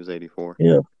Olajuwon, but he was 84.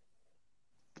 Yeah.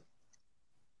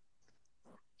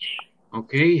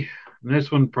 Okay,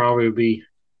 this one probably would be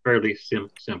fairly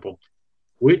simple.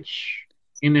 Which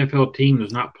NFL team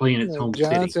does not play in its home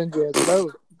Giants city? and Jets,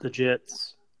 both. The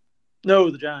Jets. No,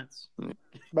 the Giants.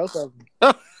 Both of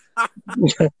them.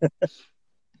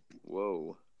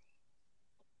 Whoa.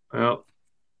 Well,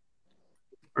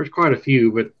 there's quite a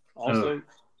few, but Also,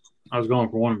 I was going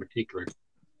for one in particular.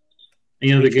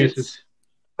 Any other guesses?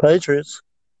 Patriots.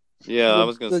 Yeah, I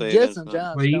was going to say the Jets and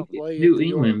Giants Well, don't play New in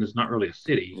England is not really a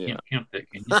city. You can't count that,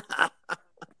 can you?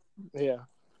 Yeah,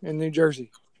 in New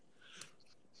Jersey.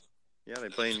 Yeah, they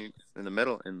play in the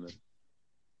middle.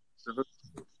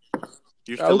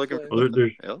 You're still looking for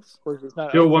something else? Of course, it's not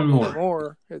still one more.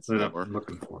 Anymore. It's that I'm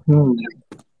looking for.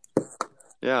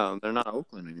 Yeah, they're not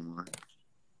Oakland anymore.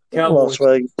 Las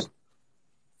Vegas.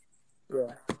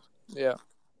 Yeah.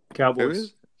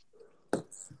 Cowboys.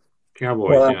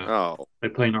 Cowboys, yeah. Oh. They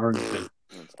play in Arlington.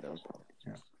 That's dumb.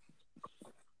 Yeah.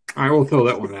 All right, we'll throw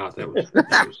that one out. That was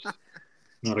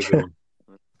not a good one.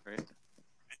 Right.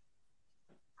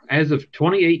 As of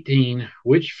 2018,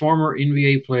 which former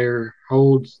NBA player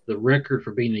holds the record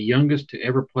for being the youngest to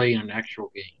ever play in an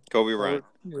actual game? Kobe Bryant.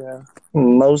 Yeah.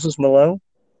 Moses Malone.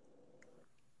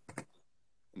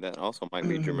 That also might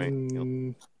be Jermaine.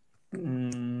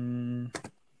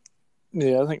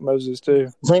 Yeah, I think Moses too.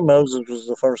 I think Moses was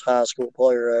the first high school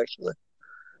player, actually.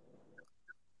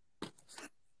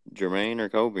 Jermaine or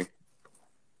Kobe?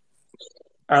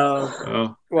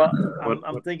 Well,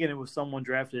 I'm thinking it was someone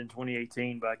drafted in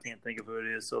 2018, but I can't think of who it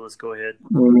is. So let's go ahead.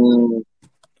 Who?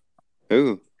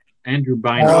 Andrew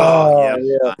Bynum. Oh,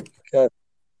 yeah. Okay.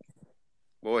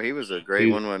 Boy, he was a great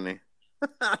one, wasn't he?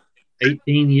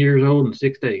 18 years old and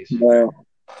 6 days. Wow.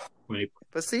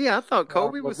 But see, I thought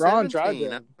Kobe was LeBron 17.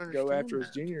 tried to go after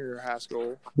his junior high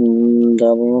school. Don't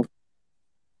know.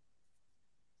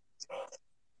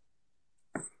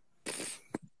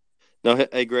 No,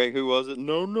 hey, Greg, who was it?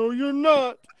 No, you're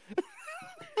not.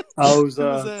 Oh, it was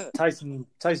Tyson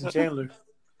Chandler.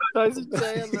 Tyson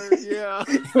Chandler, yeah.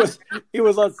 It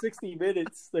was on 60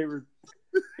 Minutes.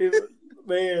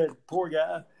 Man, poor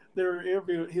guy. They were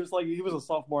interviewing. He was a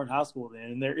sophomore in high school then,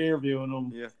 and they're interviewing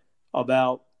him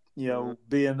about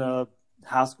being a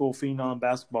high school phenom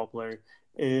basketball player.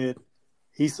 And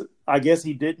I guess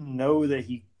he didn't know that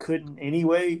he couldn't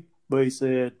anyway, but he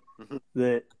said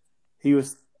that he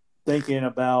was thinking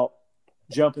about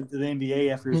jumping to the NBA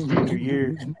after his junior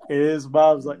year. And his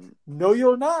mom was like, "No,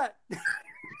 you're not."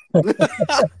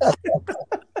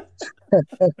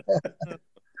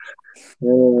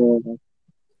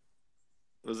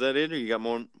 Was that it, or you got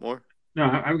more? No,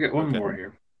 I've got one more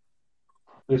here.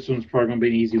 This one's probably going to be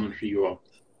an easy one for you all.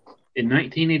 In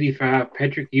 1985,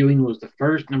 Patrick Ewing was the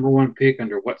first #1 pick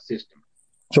under what system?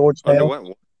 Georgetown. Under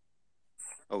what?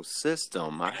 Oh,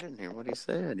 system. I didn't hear what he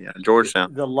said. Yeah,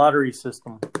 Georgetown. The lottery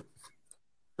system.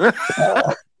 The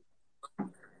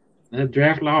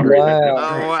draft lottery. Wow.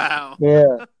 Oh, wow.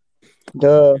 Yeah.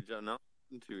 Duh. No,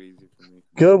 too easy for me.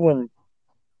 Good one.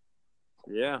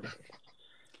 Yeah.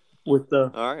 With the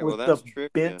all right, with well, that's the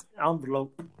bent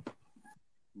envelope.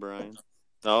 Brian.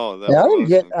 Oh, I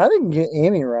didn't get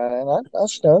any, Ryan. I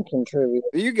stunk in trivia.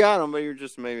 You got them, but you're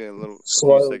just maybe a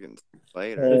slow. Few seconds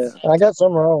later. Yeah. I got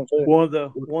some wrong too. One of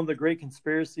the great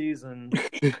conspiracies in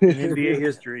NBA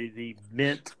history: the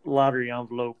mint lottery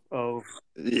envelope of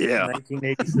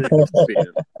 1986.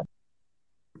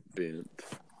 Bent.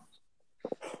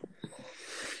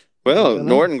 Well,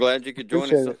 Norton, glad you could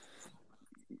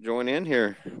join in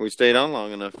here. We stayed on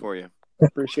long enough for you.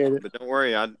 Appreciate it. But don't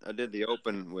worry, I did the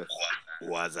open with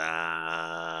 "What's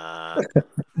up?"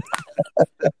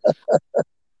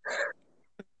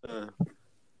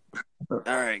 All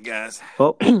right, guys.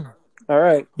 Well, all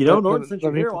right. Norton, since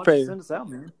you're here, why don't you send us out,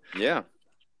 man? Yeah.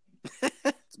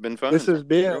 It's been fun. This has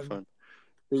been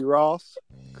the Ross,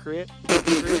 Crit,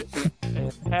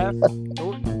 and Half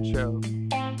Norton Show.